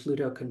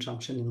Saturn-Pluto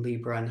conjunction in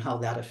Libra and how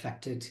that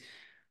affected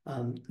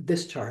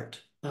this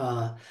chart.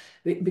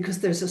 Because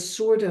there's a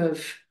sort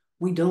of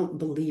we don't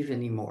believe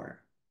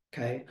anymore.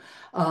 Okay.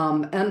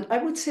 And I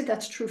would say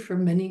that's true for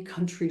many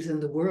countries in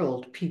the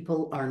world.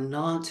 People are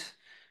not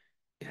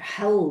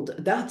held.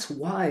 That's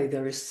why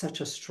there is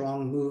such a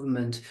strong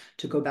movement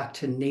to go back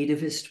to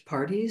nativist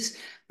parties,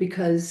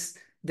 because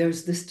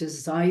there's this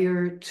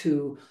desire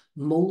to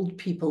mold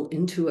people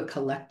into a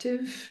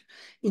collective,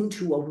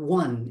 into a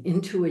one,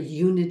 into a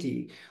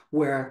unity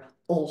where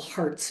all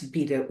hearts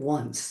beat at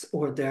once,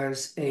 or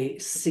there's a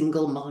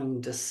single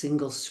mind, a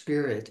single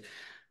spirit,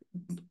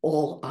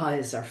 all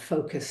eyes are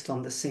focused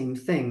on the same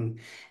thing.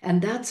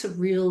 And that's a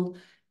real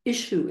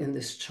issue in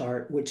this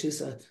chart, which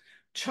is a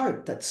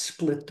chart that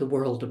split the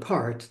world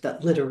apart,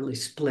 that literally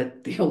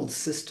split the old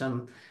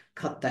system,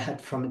 cut the head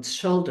from its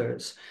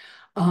shoulders.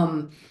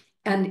 Um,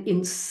 and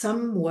in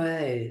some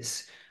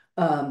ways,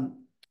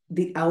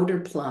 the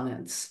outer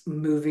planets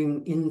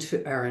moving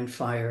into air and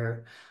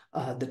fire,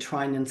 the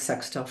trine and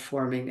sextile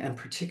forming, and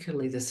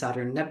particularly the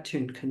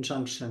Saturn-Neptune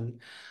conjunction,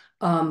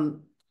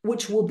 um,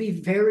 which will be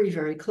very,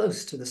 very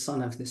close to the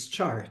sun of this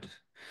chart,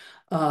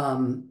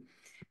 um,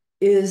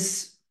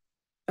 is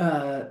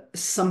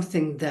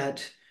something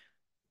that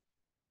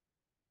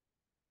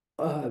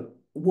uh,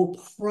 will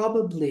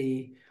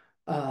probably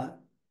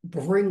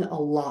bring a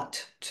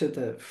lot to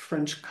the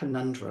French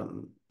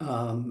conundrum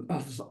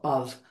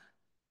of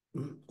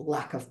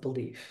lack of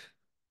belief.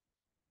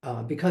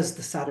 Because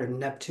the Saturn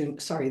Neptune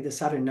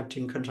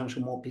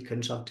conjunction won't be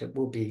conjunctive,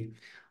 will be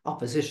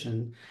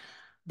opposition,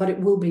 but it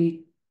will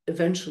be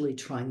eventually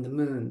trine the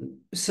moon.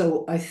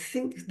 So I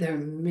think there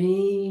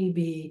may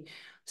be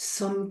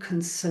some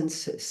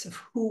consensus of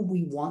who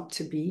we want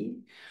to be,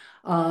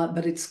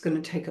 but it's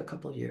going to take a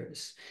couple of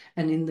years.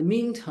 And in the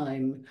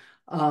meantime,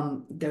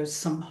 there's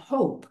some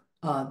hope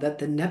that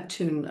the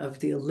Neptune of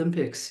the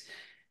Olympics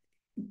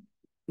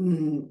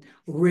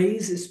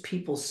raises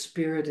people's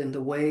spirit in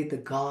the way the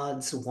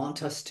gods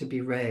want us to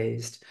be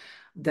raised,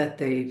 that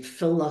they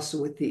fill us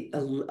with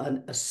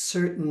a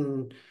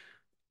certain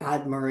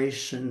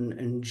admiration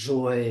and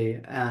joy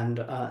and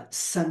a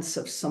sense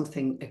of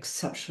something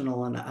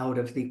exceptional and out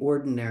of the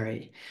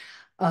ordinary.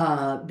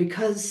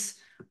 Because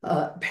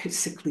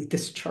basically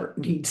this chart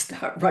needs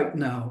that right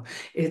now.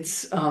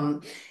 It's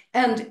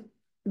and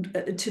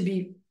to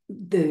be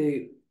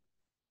the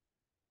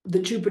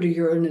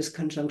Jupiter-Uranus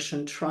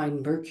conjunction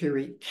trine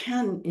Mercury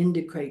can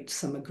indicate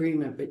some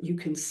agreement, but you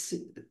can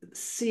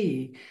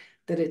see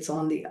that it's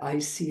on the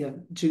IC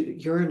of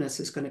Uranus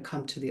is going to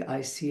come to the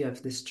IC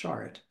of this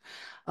chart.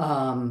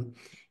 Um,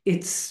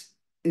 it's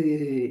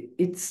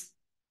it's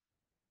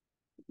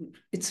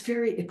it's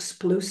very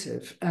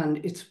explosive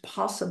and it's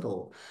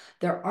possible.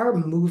 There are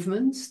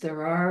movements.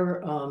 There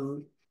are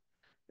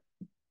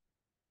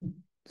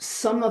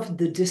some of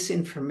the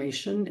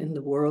disinformation in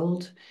the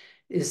world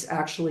is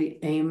actually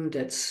aimed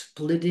at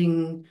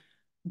splitting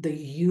the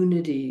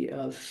unity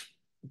of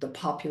the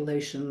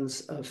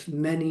populations of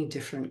many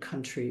different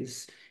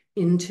countries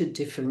into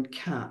different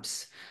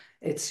camps.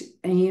 It's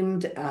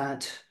aimed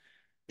at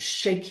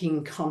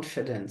shaking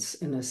confidence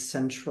in a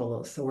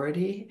central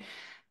authority.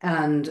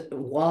 And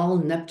while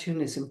Neptune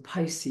is in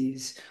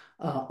Pisces,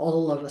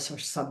 all of us are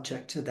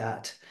subject to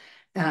that.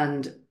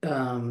 And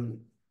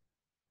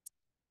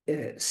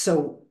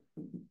so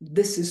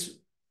this is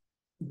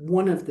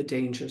one of the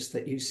dangers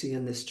that you see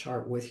in this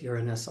chart with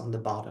Uranus on the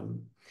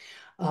bottom.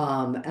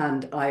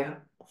 And I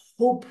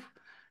hope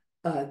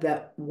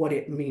that what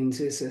it means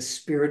is a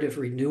spirit of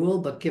renewal,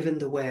 but given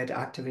the way it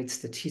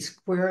activates the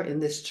T-square in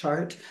this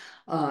chart,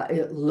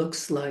 it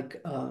looks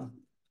like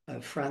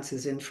France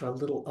is in for a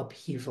little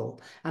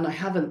upheaval. And I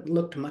haven't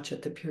looked much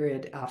at the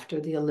period after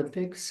the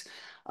Olympics.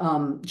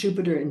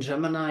 Jupiter in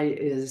Gemini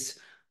is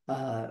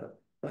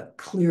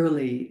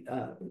clearly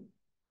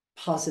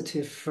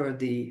positive for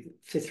the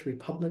Fifth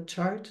Republic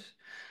chart.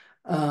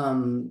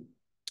 Um,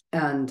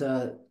 and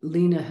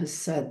Lena has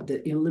said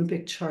that the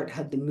Olympic chart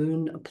had the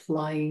moon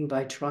applying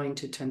by trying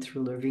to 10th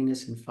ruler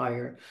Venus in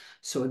fire.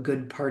 So a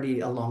good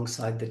party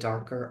alongside the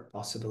darker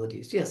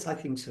possibilities. Yes, I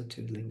think so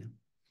too, Lena.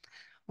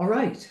 All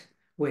right.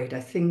 Wait,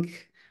 I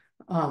think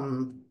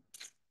um,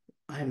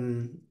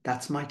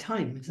 that's my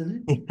time,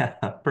 isn't it?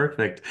 Yeah,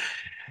 perfect.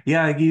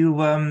 Yeah,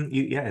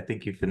 I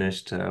think you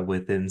finished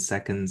within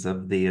seconds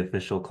of the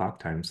official clock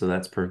time, so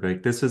that's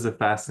perfect. This was a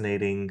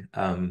fascinating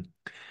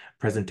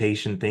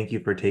presentation. Thank you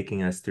for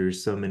taking us through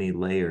so many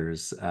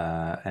layers.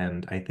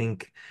 And I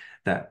think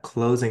that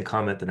closing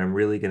comment that I'm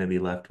really going to be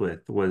left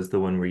with was the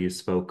one where you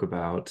spoke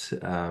about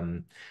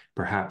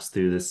perhaps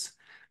through this,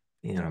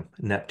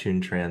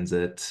 Neptune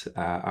transit,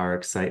 our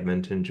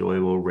excitement and joy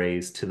will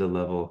raise to the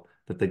level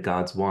that the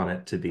gods want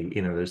it to be.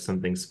 There's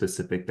something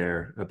specific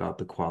there about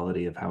the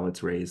quality of how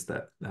it's raised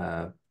that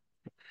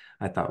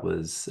I thought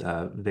was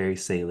very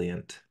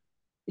salient.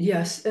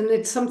 Yes, and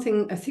it's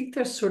something, I think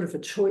there's sort of a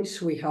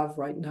choice we have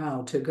right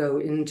now to go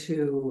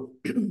into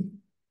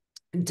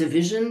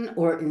division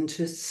or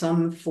into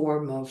some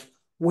form of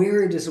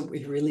where does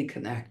we really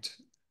connect?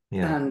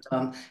 Yeah.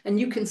 And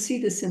you can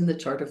see this in the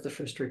chart of the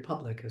First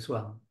Republic as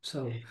well.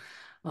 So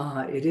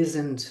it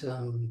isn't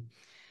uh,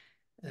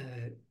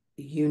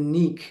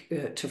 unique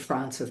to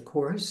France, of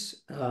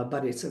course,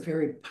 but it's a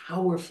very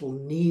powerful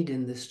need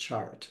in this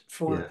chart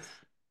for, Yes.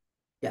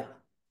 yeah.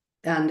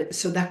 And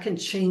so that can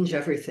change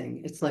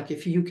everything. It's like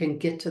if you can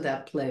get to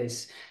that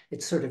place,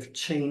 it sort of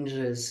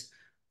changes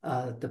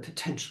the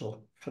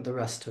potential for the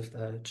rest of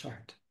the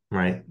chart. Yeah.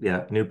 Right.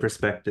 Yeah. New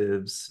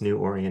perspectives, new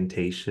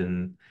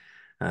orientation.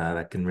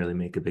 That can really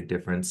make a big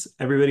difference.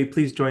 Everybody,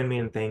 please join me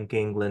in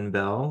thanking Lynn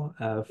Bell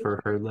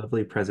for her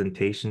lovely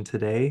presentation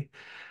today.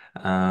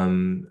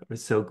 We're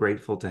so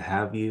grateful to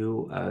have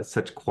you,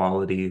 such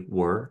quality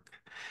work.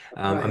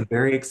 I'm Right.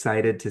 very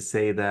excited to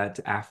say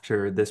that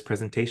after this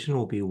presentation,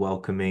 we'll be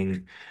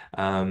welcoming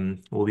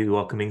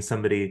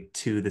somebody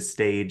to the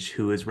stage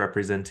who is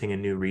representing a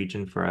new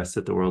region for us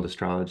at the World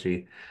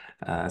Astrology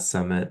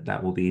Summit.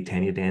 That will be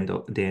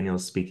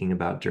Daniels speaking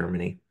about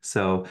Germany.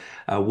 So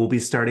we'll be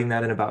starting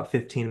that in about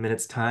 15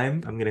 minutes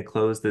time. I'm going to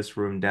close this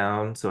room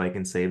down so I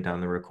can save down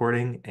the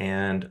recording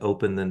and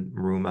open the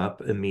room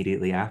up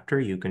immediately after.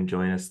 You can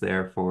join us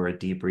there for a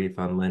debrief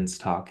on Lynn's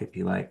talk if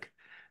you like.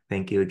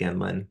 Thank you again,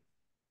 Lynn.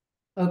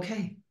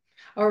 Okay.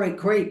 All right,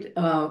 great.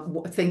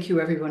 Thank you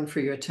everyone for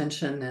your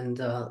attention and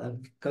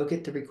go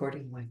get the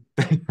recording link.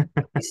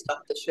 Please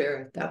stop the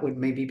share. That would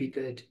maybe be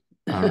good.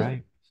 All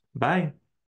right. Bye.